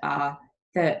mind are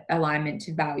the alignment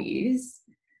to values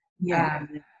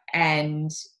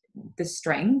and the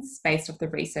strengths based off the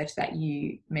research that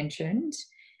you mentioned.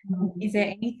 Is there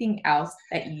anything else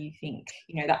that you think,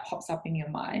 that pops up in your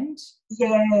mind?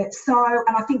 Yeah,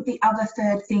 and I think the other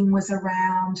third thing was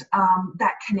around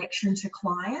that connection to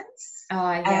clients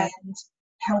and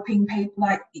helping people.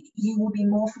 Like, you will be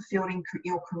more fulfilled in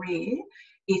your career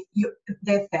if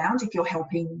you're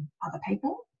helping other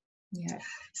people. Yeah.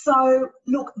 So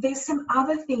look, there's some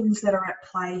other things that are at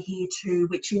play here too,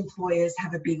 which employers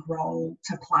have a big role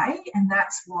to play. And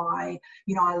that's why,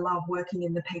 I love working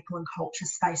in the people and culture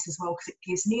space as well, because it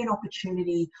gives me an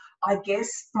opportunity, I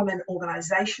guess, from an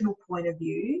organisational point of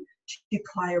view, to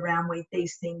play around with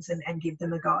these things and give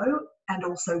them a go, and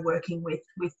also working with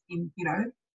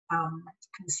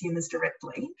consumers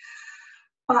directly.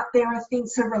 But there are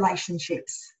things, so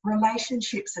relationships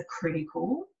are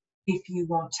critical if you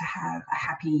want to have a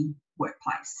happy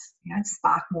workplace,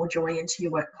 spark more joy into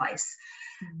your workplace.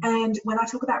 And when I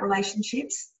talk about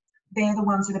relationships, they're the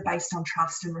ones that are based on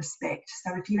trust and respect.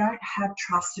 So if you don't have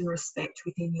trust and respect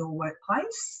within your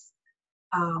workplace,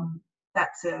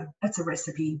 that's a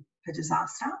recipe for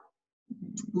disaster.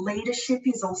 Leadership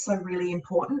is also really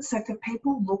important. So for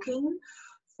people looking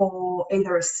for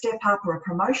either a step up or a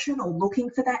promotion, or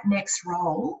looking for that next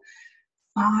role,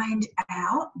 find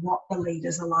out what the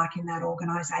leaders are like in that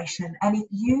organisation. And if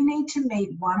you need to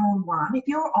meet one-on-one, if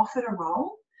you're offered a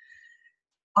role,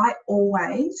 I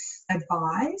always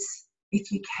advise,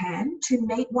 if you can, to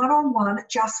meet one-on-one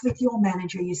just with your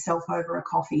manager yourself over a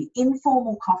coffee,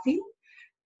 informal coffee,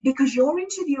 because you're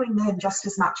interviewing them just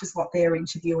as much as what they're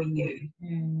interviewing you.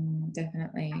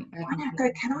 Definitely.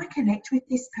 Can I connect with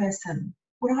this person?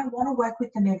 Would I want to work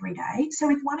with them every day? So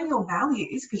if one of your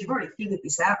values, because you've already figured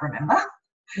this out, remember,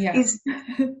 is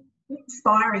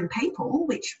inspiring people,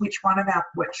 which one of our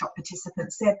workshop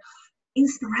participants said,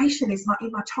 inspiration is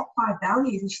in my top 5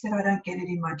 values, and she said, I don't get it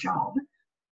in my job.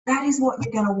 That is what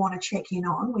you're going to want to check in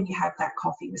on when you have that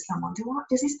coffee with someone.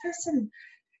 Does this person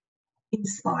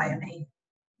inspire me?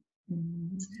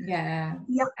 Yeah.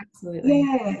 Yep.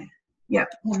 Absolutely. Yeah.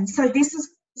 So this is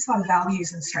this one,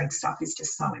 values and strength stuff is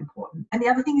just so important. And the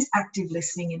other thing is active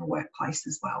listening in a workplace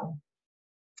as well.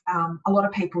 A lot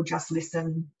of people just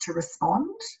listen to respond,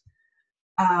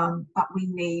 but we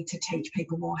need to teach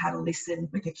people more how to listen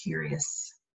with a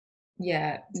curious.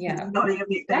 Yeah. Nodding a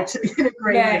bit there to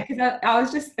agree. Yeah, because I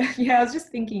was just I was just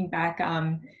thinking back,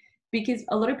 because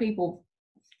a lot of people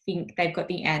think they've got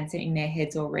the answer in their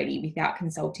heads already without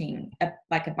consulting a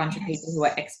bunch of people who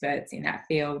are experts in that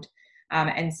field.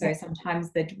 And so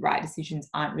sometimes the right decisions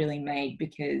aren't really made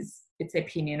because it's the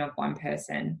opinion of one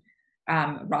person,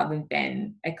 rather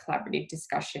than a collaborative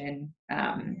discussion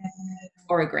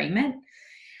or agreement.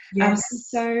 Yes.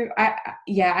 So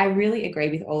I really agree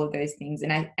with all of those things,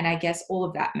 and I guess all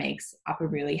of that makes up a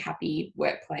really happy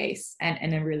workplace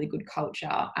and a really good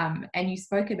culture. And you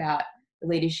spoke about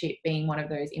leadership being one of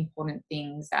those important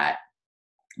things that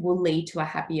will lead to a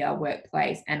happier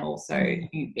workplace, and also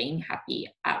you being happy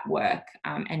at work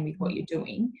and with what you're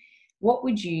doing. What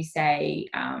would you say,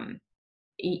 how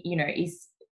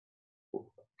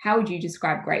would you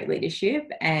describe great leadership?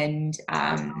 And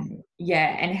and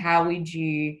how would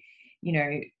you,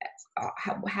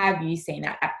 how have you seen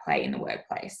that at play in the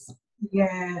workplace?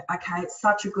 Yeah, okay, it's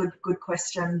such a good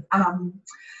question.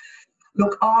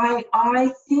 Look,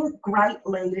 I think great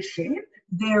leadership,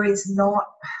 there is not,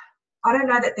 I don't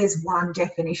know that there's one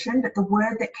definition, but the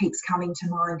word that keeps coming to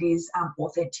mind is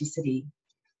authenticity.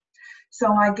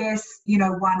 So I guess,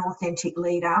 one authentic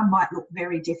leader might look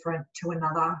very different to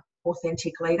another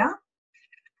authentic leader.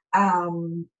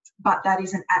 But that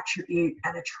is an attribute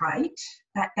and a trait,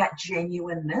 that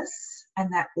genuineness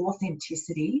and that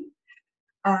authenticity.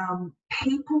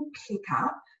 People pick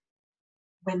up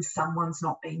when someone's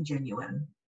not being genuine.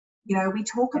 We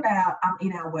talk about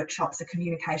in our workshops a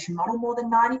communication model. More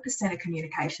than 90% of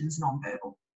communication is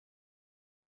nonverbal.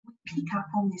 We pick up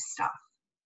on this stuff.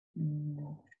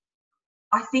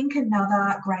 I think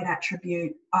another great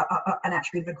attribute, an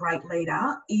attribute of a great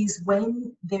leader, is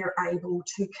when they're able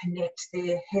to connect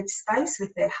their head space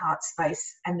with their heart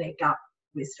space and their gut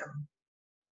wisdom.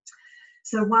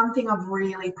 So one thing I've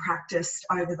really practiced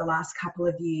over the last couple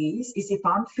of years is if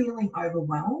I'm feeling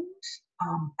overwhelmed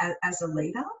as a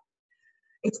leader,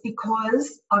 it's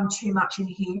because I'm too much in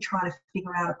here trying to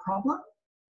figure out a problem.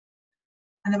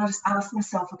 And then I just ask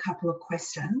myself a couple of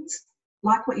questions.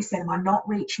 Like what you said, am I not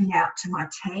reaching out to my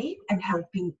team and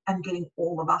helping and getting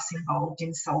all of us involved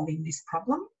in solving this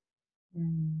problem?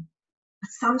 But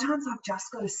sometimes I've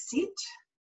just got to sit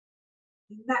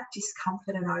in that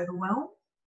discomfort and overwhelm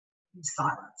in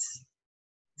silence,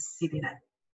 sit in it.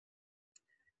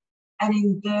 And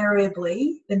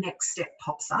invariably, the next step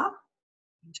pops up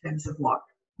in terms of what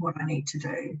I need to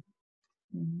do.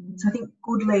 So I think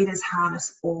good leaders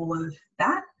harness all of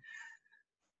that.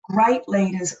 Great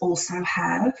leaders also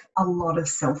have a lot of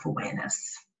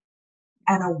self-awareness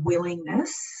and a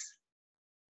willingness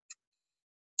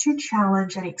to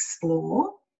challenge and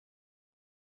explore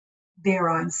their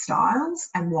own styles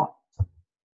and what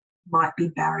might be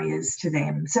barriers to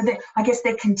them. So that I guess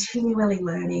they're continually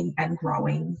learning and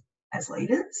growing as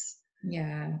leaders.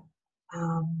 Yeah.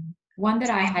 One that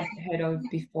I hadn't heard of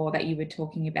before that you were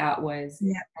talking about was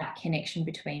that connection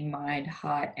between mind,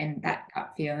 heart, and that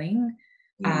gut feeling.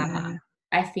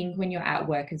 I think when you're at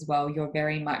work as well, you're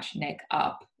very much neck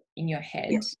up in your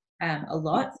head a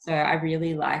lot. So I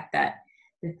really like that,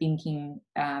 the thinking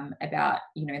about,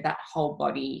 that whole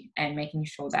body and making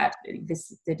sure that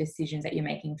the decisions that you're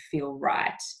making feel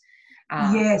right.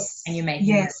 And you're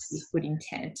making it with good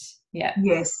intent. Yeah.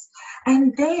 Yes.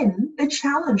 And then the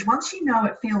challenge, once you know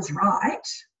it feels right,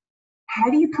 how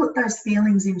do you put those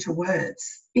feelings into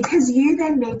words? Because you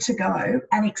then need to go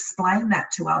and explain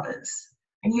that to others.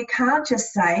 And you can't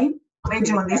just say, we're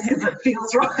doing this because it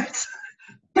feels right.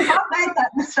 I've made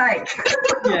that mistake.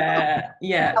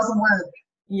 It doesn't work.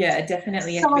 Yeah,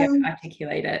 definitely. You have to be able to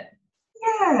articulate it.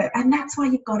 Yeah, and that's why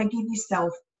you've got to give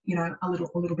yourself, a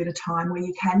little bit of time where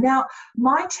you can. Now,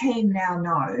 my team now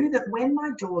know that when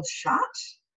my door's shut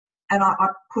and I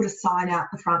put a sign out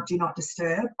the front, do not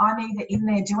disturb, I'm either in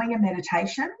there doing a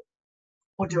meditation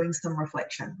or doing some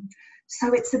reflection.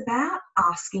 So it's about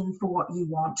asking for what you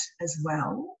want as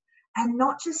well, and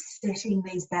not just setting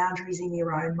these boundaries in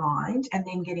your own mind and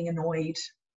then getting annoyed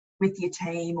with your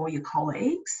team or your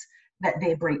colleagues that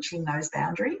they're breaching those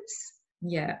boundaries.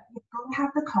 Yeah. You've got to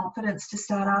have the confidence to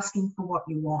start asking for what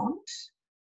you want,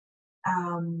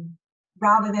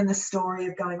 rather than the story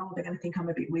of going, they're going to think I'm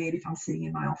a bit weird if I'm sitting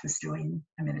in my office doing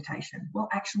a meditation. Well,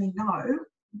 actually, no,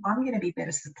 I'm going to be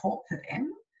better support for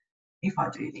them if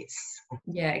I do this.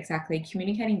 Yeah, exactly.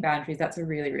 Communicating boundaries, that's a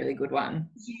really, really good one.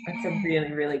 That's a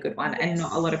really, really good one. And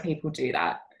not a lot of people do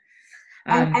that.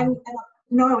 And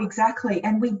No, exactly.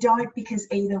 And we don't, because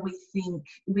either we think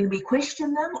we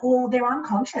question them or they're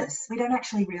unconscious. We don't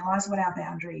actually realise what our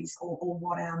boundaries or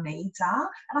what our needs are.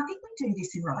 And I think we do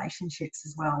this in relationships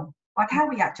as well. Like how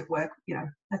we act at work,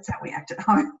 that's how we act at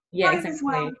home. Yeah, Home as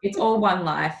well. exactly. It's all one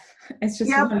life. It's just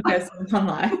Yep. one person, one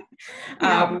life.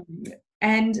 Yeah.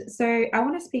 And so I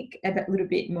want to speak a little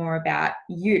bit more about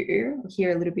you,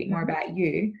 hear a little bit more about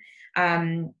you.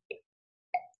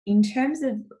 In terms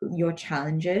of your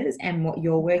challenges and what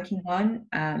you're working on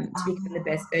to become the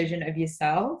best version of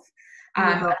yourself,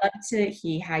 I'd love to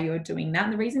hear how you're doing that.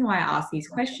 And the reason why I ask these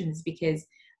questions is because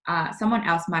someone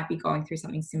else might be going through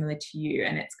something similar to you,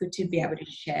 and it's good to be able to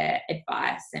share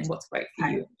advice and what's worked for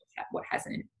you and what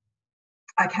hasn't.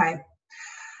 Okay.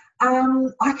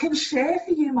 I can share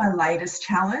for you my latest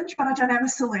challenge, but I don't have a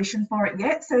solution for it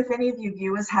yet. So if any of you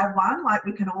viewers have one, like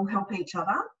we can all help each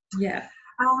other. Yeah.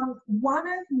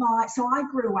 So I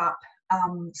grew up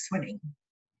swimming,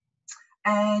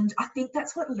 and I think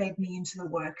that's what led me into the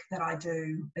work that I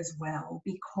do as well,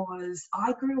 because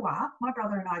my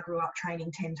brother and I grew up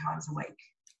training 10 times a week.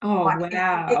 Oh,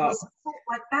 wow. It was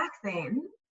like back then,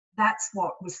 that's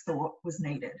what was thought was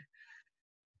needed.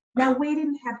 Now, we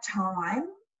didn't have time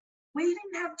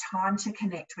to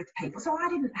connect with people. So I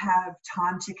didn't have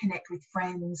time to connect with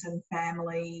friends and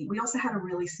family. We also had a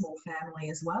really small family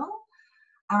as well.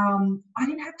 I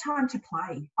didn't have time to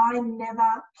play. I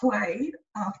never played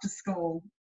after school.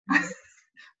 And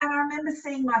I remember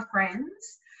seeing my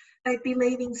friends, they'd be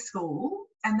leaving school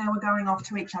and they were going off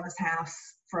to each other's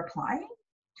house for a play.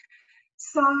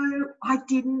 So I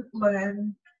didn't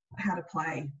learn how to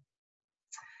play.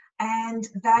 And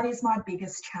that is my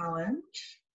biggest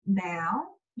challenge now,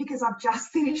 because I've just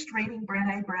finished reading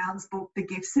Brené Brown's book, The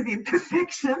Gifts of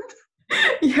Imperfection.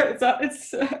 Yeah,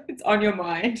 it's on your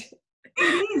mind.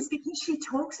 It is, because she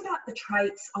talks about the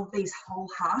traits of these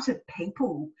wholehearted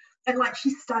people, and like she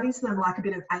studies them like a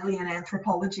bit of alien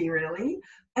anthropology, really.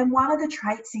 And one of the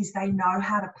traits is they know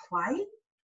how to play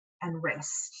and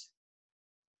rest.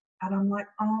 And I'm like,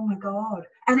 oh my God.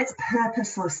 And it's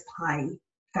purposeless play.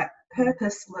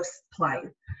 Purposeless play.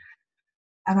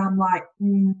 And I'm like,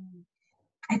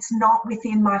 it's not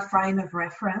within my frame of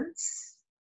reference,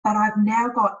 but I've now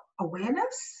got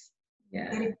awareness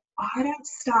that if I don't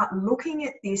start looking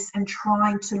at this and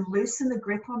trying to loosen the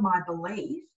grip on my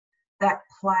belief that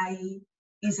play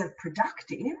isn't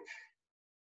productive,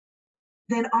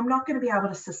 then I'm not going to be able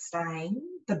to sustain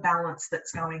the balance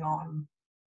that's going on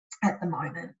at the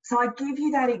moment. So I give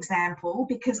you that example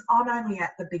because I'm only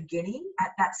at the beginning, at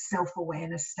that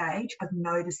self-awareness stage of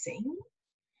noticing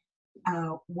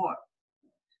what.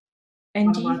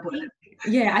 And do you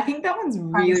think, I think that one's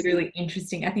really, really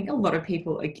interesting. I think a lot of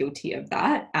people are guilty of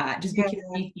that, just because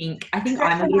I think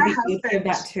I'm a little bit guilty of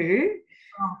that too.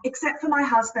 Except for my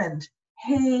husband.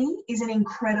 He is an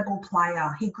incredible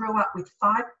player. He grew up with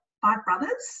five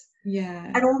brothers.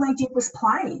 Yeah. And all they did was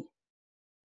play.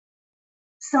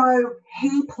 So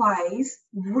he plays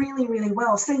really, really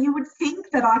well. So you would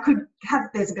think that I could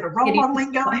there's a bit of role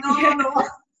modeling going on.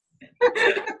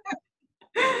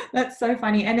 That's so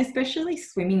funny. And especially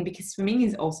swimming, because swimming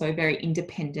is also a very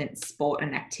independent sport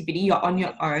and activity. You're on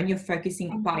your own, you're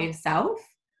focusing by yourself.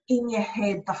 In your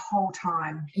head the whole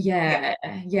time. Yeah,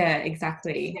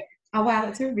 exactly. Yeah. Oh, wow,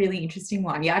 that's a really interesting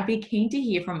one. Yeah, I'd be keen to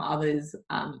hear from others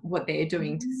what they're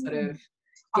doing to sort of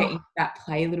get into that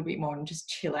play a little bit more and just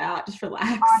chill out, just relax.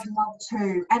 I'd love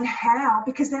to. And how?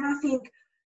 Because then I think,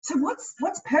 so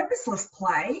what's purposeless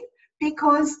play?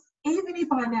 Because even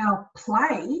if I now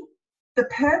play, the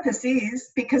purpose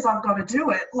is because I've got to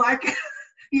do it. Like,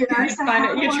 you're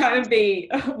trying to be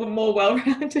more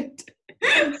well-rounded.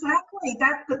 Exactly.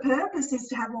 That's the purpose, is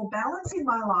to have more balance in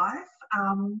my life.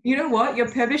 You know what? Your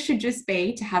purpose should just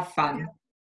be to have fun.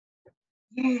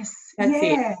 Yes. That's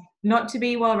it. Not to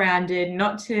be well-rounded,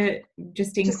 not to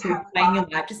just include playing your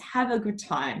life. Just have a good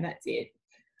time. That's it.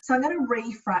 So I'm going to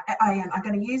reframe. I'm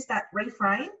going to use that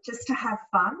reframe, just to have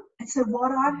fun. And so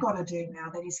what I've got to do now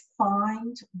then is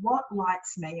find what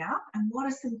lights me up and what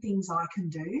are some things I can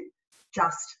do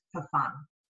just for fun.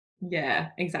 Yeah,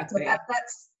 exactly. So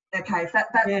that's okay.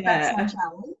 That's my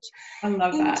challenge. I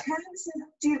love that. In terms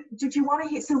of, did you want to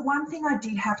hear? So one thing I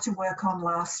did have to work on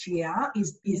last year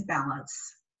is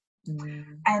balance,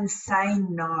 and saying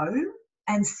no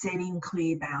and setting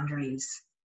clear boundaries.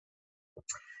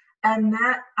 And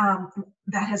that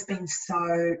has been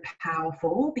so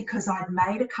powerful, because I'd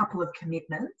made a couple of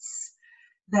commitments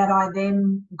that I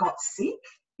then got sick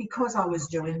because I was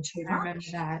doing too much. I remember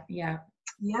that, yeah.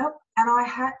 Yep. And I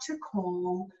had to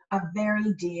call a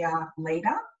very dear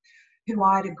leader who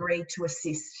I'd agreed to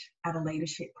assist at a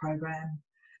leadership program.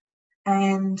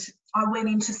 And I went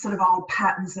into sort of old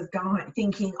patterns of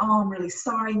thinking, oh, I'm really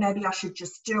sorry, maybe I should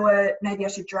just do it, maybe I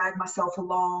should drag myself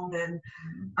along. And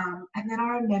then I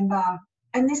remember,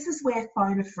 and this is where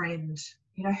phone a friend,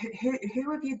 you know,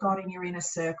 who have you got in your inner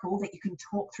circle that you can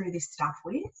talk through this stuff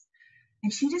with?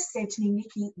 And she just said to me,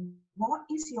 Nikki, what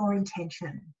is your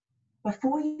intention?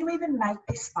 Before you even make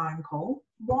this phone call,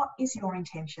 what is your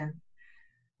intention?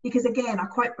 Because again, I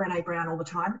quote Brené Brown all the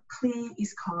time, clear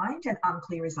is kind and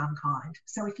unclear is unkind.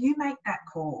 So if you make that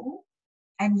call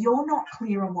and you're not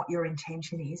clear on what your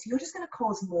intention is, you're just going to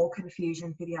cause more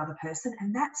confusion for the other person,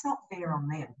 and that's not fair on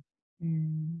them.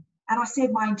 And I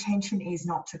said, my intention is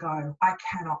not to go. I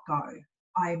cannot go.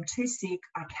 I am too sick.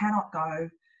 I cannot go.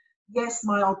 Yes,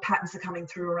 my old patterns are coming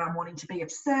through around wanting to be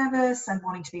of service and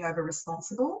wanting to be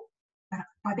over-responsible. But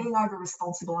by being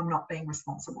over-responsible, I'm not being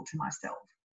responsible to myself.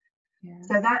 Yeah.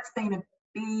 So that's been a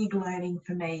big learning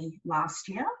for me last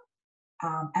year.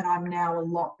 And I'm now a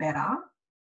lot better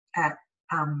at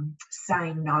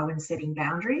saying no and setting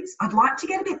boundaries. I'd like to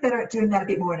get a bit better at doing that a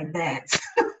bit more in advance.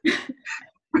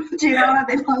 Do you know what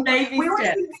I mean? Like, Baby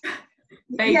steps.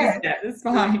 Baby steps, it's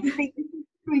fine.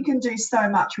 We can do so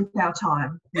much with our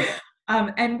time. Yeah.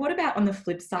 And what about on the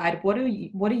flip side? What are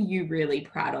you really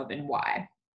proud of, and why?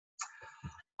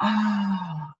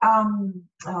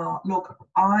 Look,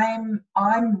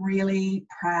 I'm really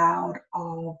proud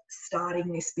of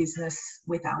starting this business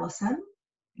with Alison.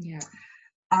 Yeah.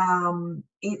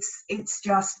 It's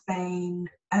just been,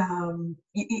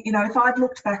 you know, if I'd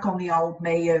looked back on the old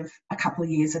me of a couple of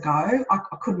years ago, I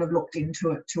couldn't have looked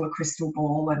into it to a crystal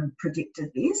ball and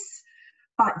predicted this.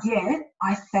 But yet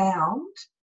I found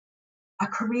a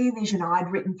career vision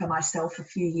I'd written for myself a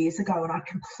few years ago, and I'd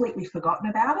completely forgotten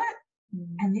about it.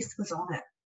 And this was on it.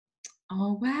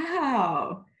 Oh,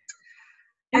 wow.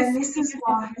 And this is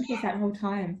why that whole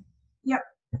time. Yep.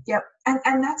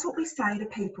 And that's what we say to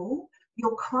people.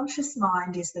 Your conscious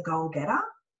mind is the goal getter,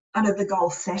 the goal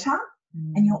setter,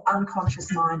 and your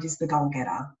unconscious mind is the goal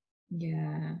getter.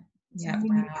 Yeah. So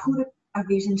when you put a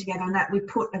vision together, and that we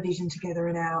put a vision together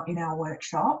in our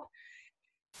workshop,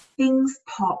 things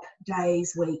pop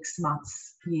days, weeks,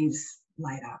 months, years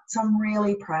later. So I'm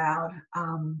really proud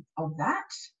of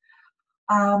that.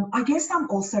 I guess I'm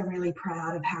also really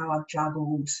proud of how I've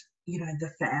juggled, you know, the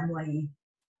family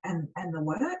and the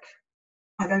work.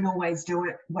 I don't always do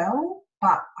it well,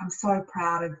 but I'm so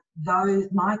proud of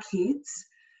my kids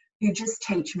who just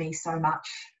teach me so much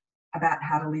about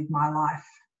how to live my life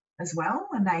as well,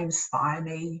 and they inspire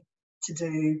me to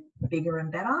do bigger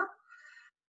and better.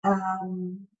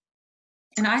 And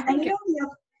I think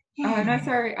Oh no,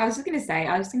 sorry. I was just going to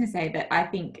say that I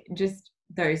think just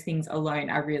those things alone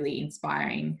are really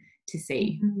inspiring to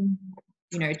see.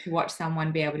 You know, to watch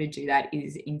someone be able to do that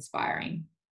is inspiring.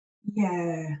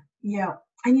 Yeah.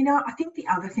 And you know, I think the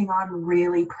other thing I'm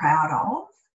really proud of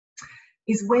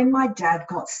is when my dad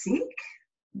got sick,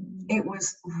 it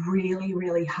was really,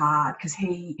 really hard because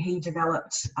he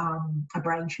developed a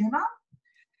brain tumour.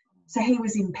 So he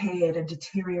was impaired and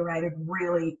deteriorated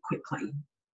really quickly.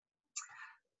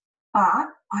 But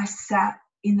I sat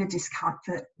in the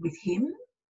discomfort with him,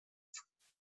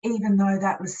 even though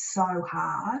that was so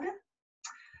hard.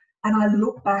 And I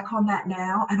look back on that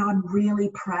now and I'm really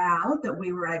proud that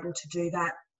we were able to do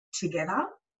that together.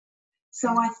 So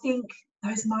I think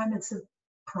those moments of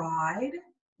pride,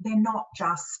 they're not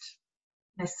just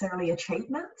necessarily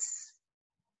achievements,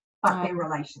 but they're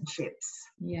relationships.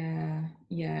 Yeah.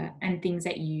 And things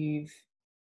that you've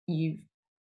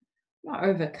not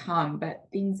overcome, but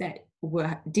things that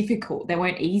were difficult. They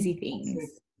weren't easy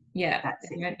things. Yeah,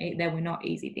 they were not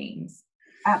easy things.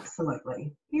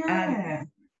 Absolutely. Yeah.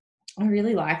 I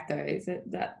really like those.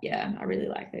 I really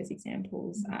like those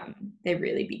examples. They're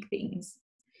really big things.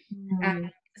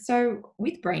 So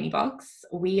with Brainy Box,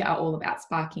 we are all about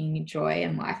sparking joy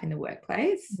and life in the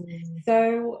workplace.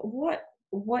 So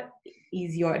what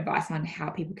is your advice on how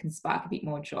people can spark a bit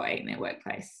more joy in their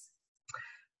workplace?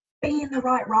 Be in the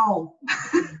right role.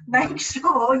 Make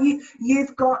sure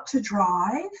you've got to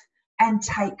drive and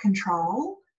take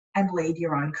control and lead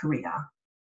your own career.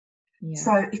 Yeah.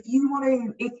 So if you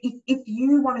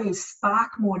want to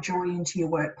spark more joy into your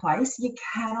workplace, you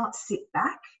cannot sit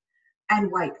back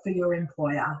and wait for your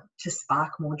employer to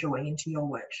spark more joy into your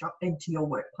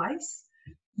workplace.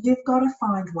 You've got to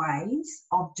find ways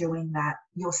of doing that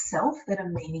yourself that are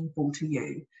meaningful to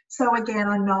you. So again,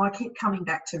 I know I keep coming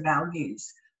back to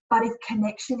values, but if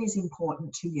connection is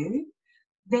important to you,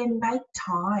 then make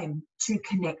time to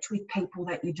connect with people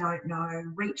that you don't know,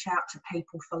 reach out to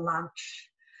people for lunch,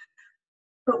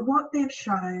 But what they've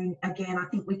shown, again, I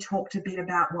think we talked a bit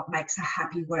about what makes a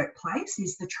happy workplace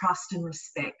is the trust and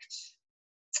respect,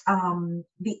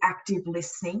 the active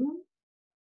listening,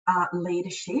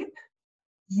 leadership.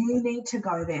 You need to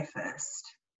go there first.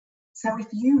 So if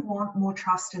you want more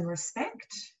trust and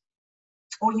respect,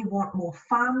 or you want more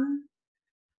fun,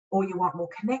 or you want more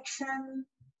connection,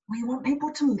 or you want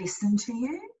people to listen to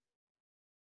you,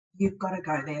 you've got to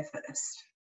go there first.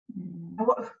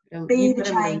 Be the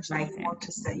change that you want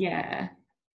to see. Yeah.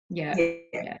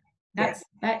 That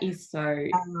is so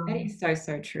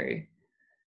true.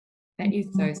 That is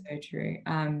so true.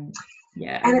 And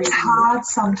it's hard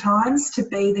sometimes to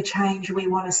be the change we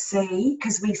want to see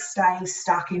because we stay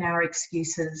stuck in our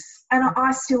excuses. And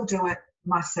I still do it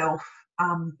myself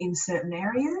in certain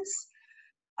areas.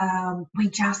 We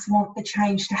just want the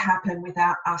change to happen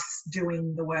without us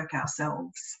doing the work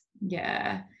ourselves.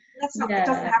 Yeah. It doesn't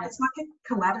happen. It's like a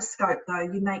kaleidoscope though.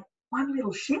 You make one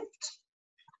little shift,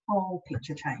 whole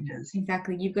picture changes.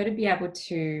 Exactly. You've got to be able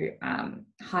to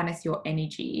harness your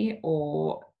energy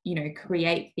or,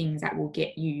 create things that will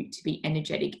get you to be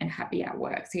energetic and happy at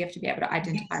work. So you have to be able to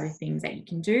identify the things that you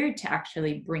can do to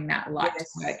actually bring that light to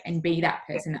work and be that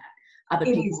person that other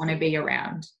people want to be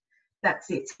around. That's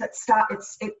it. It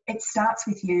starts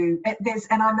with you.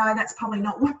 And I know that's probably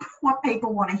not what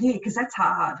people want to hear because that's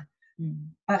hard,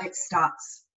 but it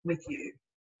starts with you.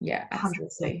 Yeah,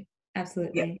 absolutely. 100%.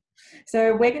 Absolutely. Yeah.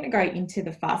 So we're going to go into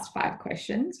the fast 5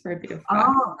 questions for a bit of fun.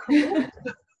 Oh, cool.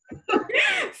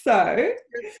 So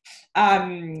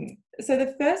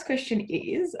the first question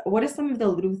is, what are some of the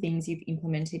little things you've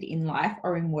implemented in life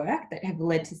or in work that have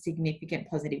led to significant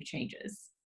positive changes?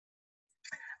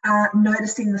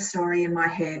 Noticing the story in my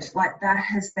head, like that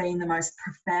has been the most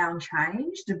profound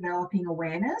change, developing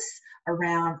awareness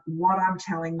around what I'm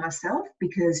telling myself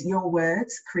because your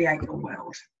words create your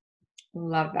world.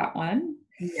 Love that one.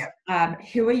 Yeah.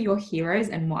 Who are your heroes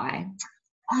and why?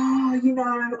 Oh,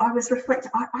 I was reflecting.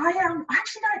 I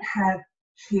actually don't have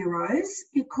heroes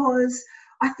because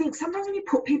I think sometimes when you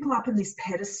put people up on this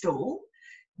pedestal,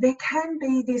 there can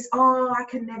be this, I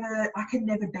can never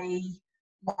be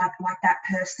like that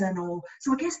person. Or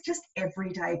so I guess just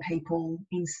everyday people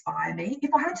inspire me.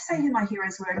 If I had to say who my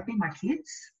heroes were, it'd be my kids.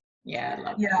 Yeah, I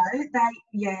love that.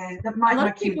 A lot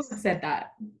of people have said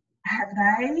that. Have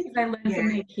they? They learn from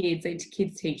their kids.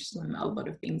 Kids teach them a lot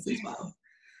of things as well.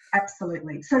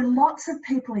 Absolutely. So lots of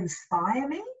people inspire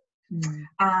me.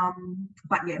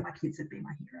 But yeah, my kids would be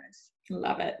my heroes.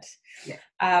 Love it.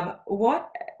 Yeah.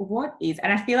 What is,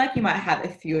 and I feel like you might have a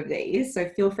few of these, so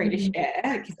feel free to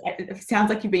share because it sounds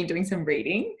like you've been doing some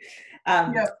reading.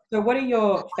 So what are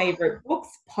your favorite books,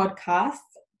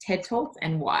 podcasts, TED Talks,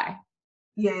 and why?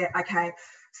 Yeah, okay.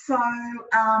 So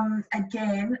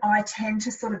again, I tend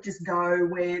to sort of just go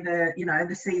where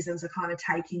the seasons are kind of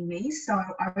taking me. So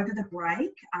over the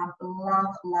break,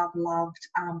 loved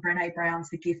Brené Brown's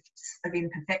The Gifts of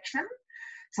Imperfection.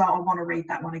 So I want to read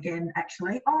that one again,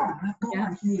 actually. Oh, I've got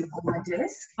one here on my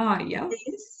desk. Oh, yeah.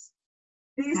 This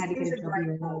is a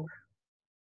great book.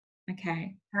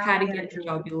 Okay. How to Get the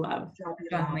Job You Love.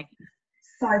 John Lee.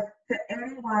 So for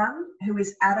anyone who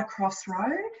is at a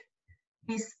crossroad,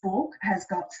 this book has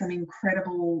got some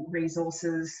incredible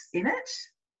resources in it,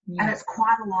 and it's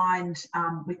quite aligned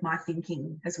with my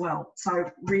thinking as well. So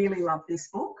really love this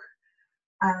book.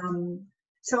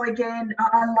 So again,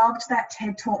 I loved that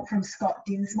TED Talk from Scott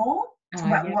Dinsmore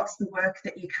about what's the work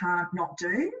that you can't not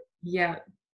do. Yeah.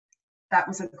 That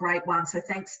was a great one. So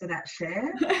thanks for that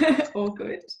share. All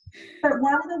good. But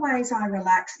one of the ways I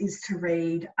relax is to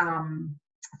read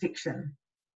fiction.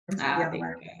 Do you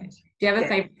have a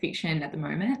favourite fiction at the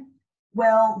moment?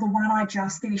 Well, the one I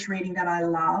just finished reading that I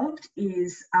loved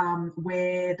is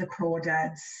Where the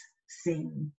Crawdads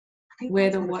Sing. Where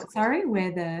the what? Sorry?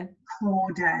 Where the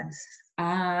Crawdads.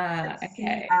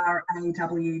 Okay. Crawdads.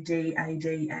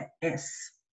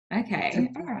 Okay.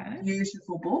 All right.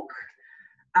 Beautiful book.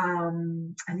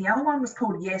 And the other one was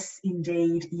called Yes,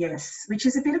 Indeed, Yes, which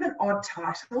is a bit of an odd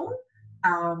title.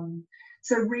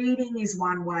 So reading is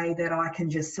one way that I can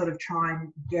just sort of try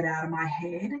and get out of my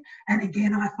head. And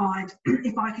again, I find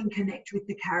if I can connect with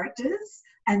the characters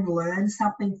and learn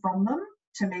something from them,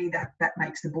 to me that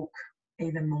makes the book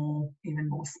even more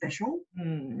special.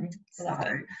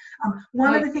 So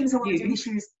one of the things I want to do this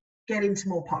year is get into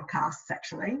more podcasts,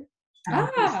 actually.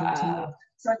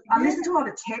 So I listen to a lot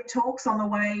of TED Talks on the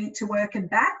way to work and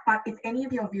back, but if any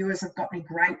of your viewers have got any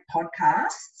great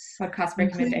podcast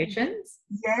recommendations,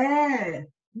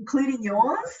 including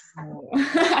yours.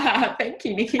 Thank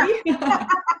you, Nikki. Well,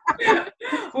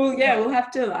 we'll have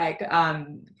to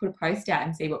put a post out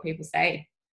and see what people say.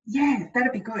 Yeah,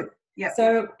 that'd be good. Yeah.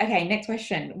 So, okay, next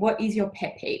question. What is your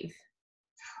pet peeve?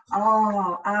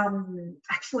 Oh,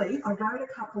 actually, I wrote a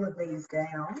couple of these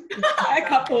down. A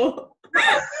couple.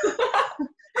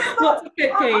 What's a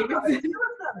pet peeve? I've got a few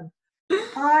of them.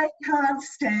 I can't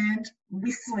stand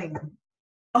whistling.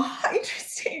 Oh,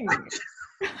 interesting.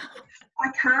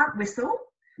 I can't whistle.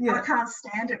 Yeah. I can't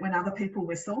stand it when other people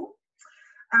whistle.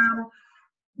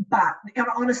 But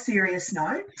on a serious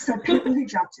note, so people who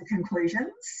jump to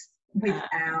conclusions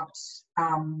without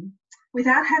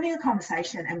having a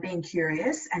conversation and being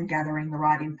curious and gathering the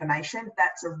right information,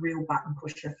 that's a real button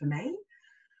pusher for me.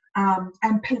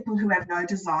 And people who have no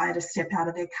desire to step out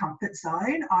of their comfort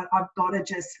zone, I've got to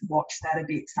just watch that a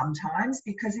bit sometimes,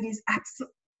 because it is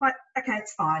absolutely like, okay,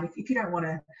 it's fine if you don't want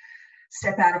to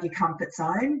step out of your comfort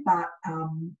zone, but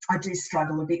I do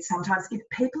struggle a bit sometimes if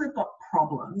people have got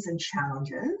problems and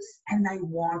challenges and they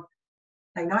know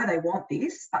they want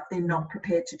this, but they're not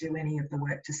prepared to do any of the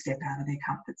work to step out of their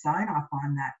comfort zone. I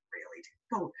find that really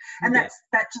difficult. And that's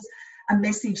just a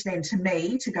message then to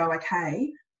me to go,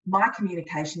 okay, my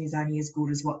communication is only as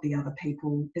good as what the other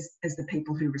people, as the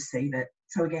people who receive it.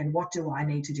 So again, what do I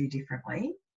need to do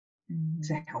differently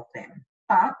to help them?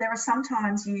 But there are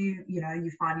sometimes you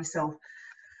find yourself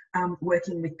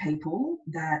working with people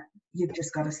that you've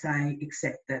just got to say,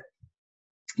 accept that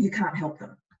you can't help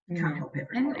them. You can't help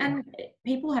everybody. And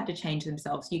people have to change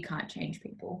themselves. You can't change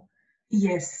people.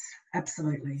 Yes,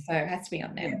 absolutely. So it has to be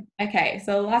on them. Yeah. Okay,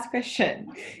 so last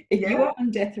question. If you were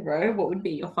on death row, what would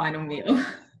be your final meal?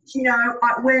 You know,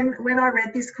 when I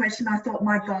read this question, I thought,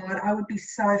 my God, I would be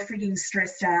so frigging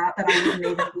stressed out that I wouldn't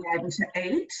even be able to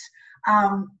eat.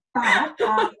 But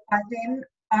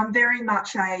I'm very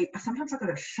much sometimes I've got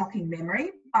a shocking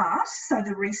memory, but so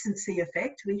the recency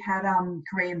effect, we had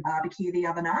Korean barbecue the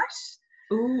other night.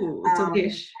 Ooh,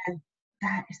 delish. And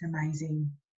that is amazing.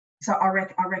 So I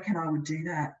reckon I would do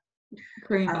that.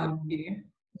 Korean barbecue.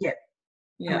 Yep.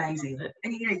 Yeah. Amazing.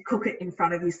 And you cook it in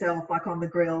front of yourself, like on the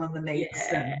grill and the meats.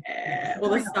 Yeah. All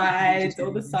the sides,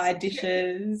 all the side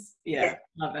dishes. Yeah.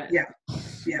 Love it. Yeah.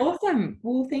 Yeah. Awesome.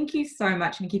 Well, thank you so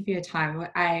much, Nikki, for your time.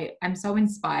 I'm so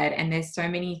inspired, and there's so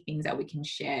many things that we can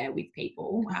share with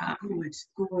people.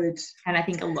 Good. And I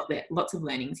think lots of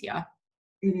learnings here.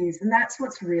 It is. And that's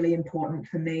what's really important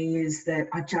for me, is that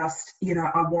I just,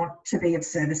 I want to be of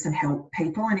service and help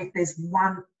people. And if there's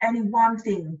only one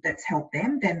thing that's helped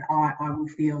them, then I will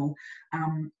feel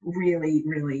really,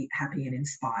 really happy and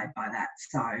inspired by that.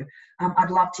 So I'd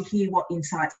love to hear what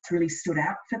insights really stood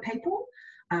out for people,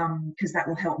 because that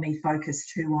will help me focus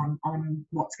too on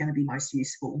what's going to be most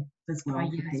useful as well.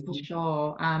 Oh, yes, for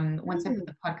sure. Once I put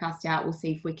the podcast out, we'll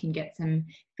see if we can get some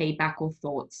feedback or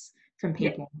thoughts from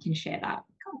people and can share that.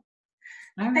 Cool.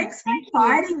 Right, Thanks for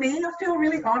inviting me. I feel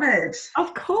really honoured.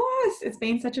 Of course. It's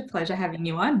been such a pleasure having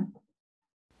you on.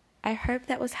 I hope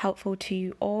that was helpful to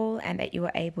you all and that you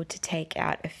were able to take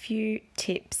out a few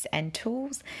tips and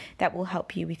tools that will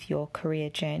help you with your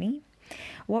career journey.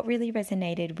 What really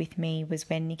resonated with me was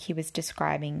when Nikki was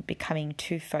describing becoming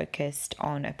too focused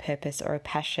on a purpose or a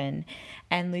passion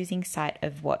and losing sight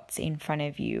of what's in front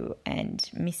of you and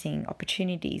missing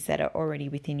opportunities that are already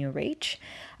within your reach.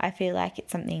 I feel like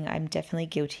it's something I'm definitely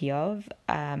guilty of,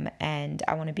 and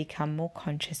I want to become more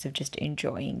conscious of just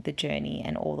enjoying the journey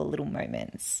and all the little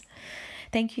moments.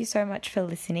 Thank you so much for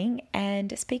listening,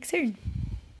 and speak soon.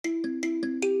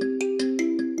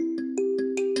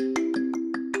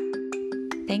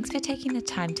 Thanks for taking the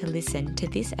time to listen to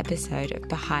this episode of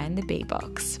Behind the Bee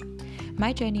Box.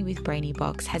 My journey with Brainy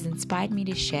Box has inspired me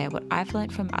to share what I've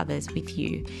learnt from others with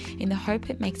you in the hope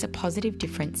it makes a positive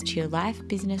difference to your life,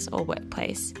 business or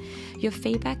workplace. Your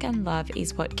feedback and love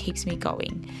is what keeps me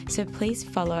going, so please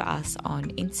follow us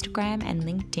on Instagram and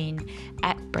LinkedIn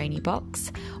at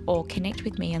BrainyBox, or connect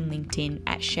with me on LinkedIn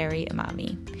at Sherry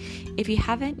Amami. If you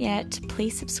haven't yet,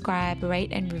 please subscribe,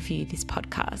 rate and review this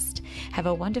podcast. Have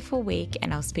a wonderful week,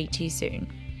 and I'll speak to you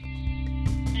soon.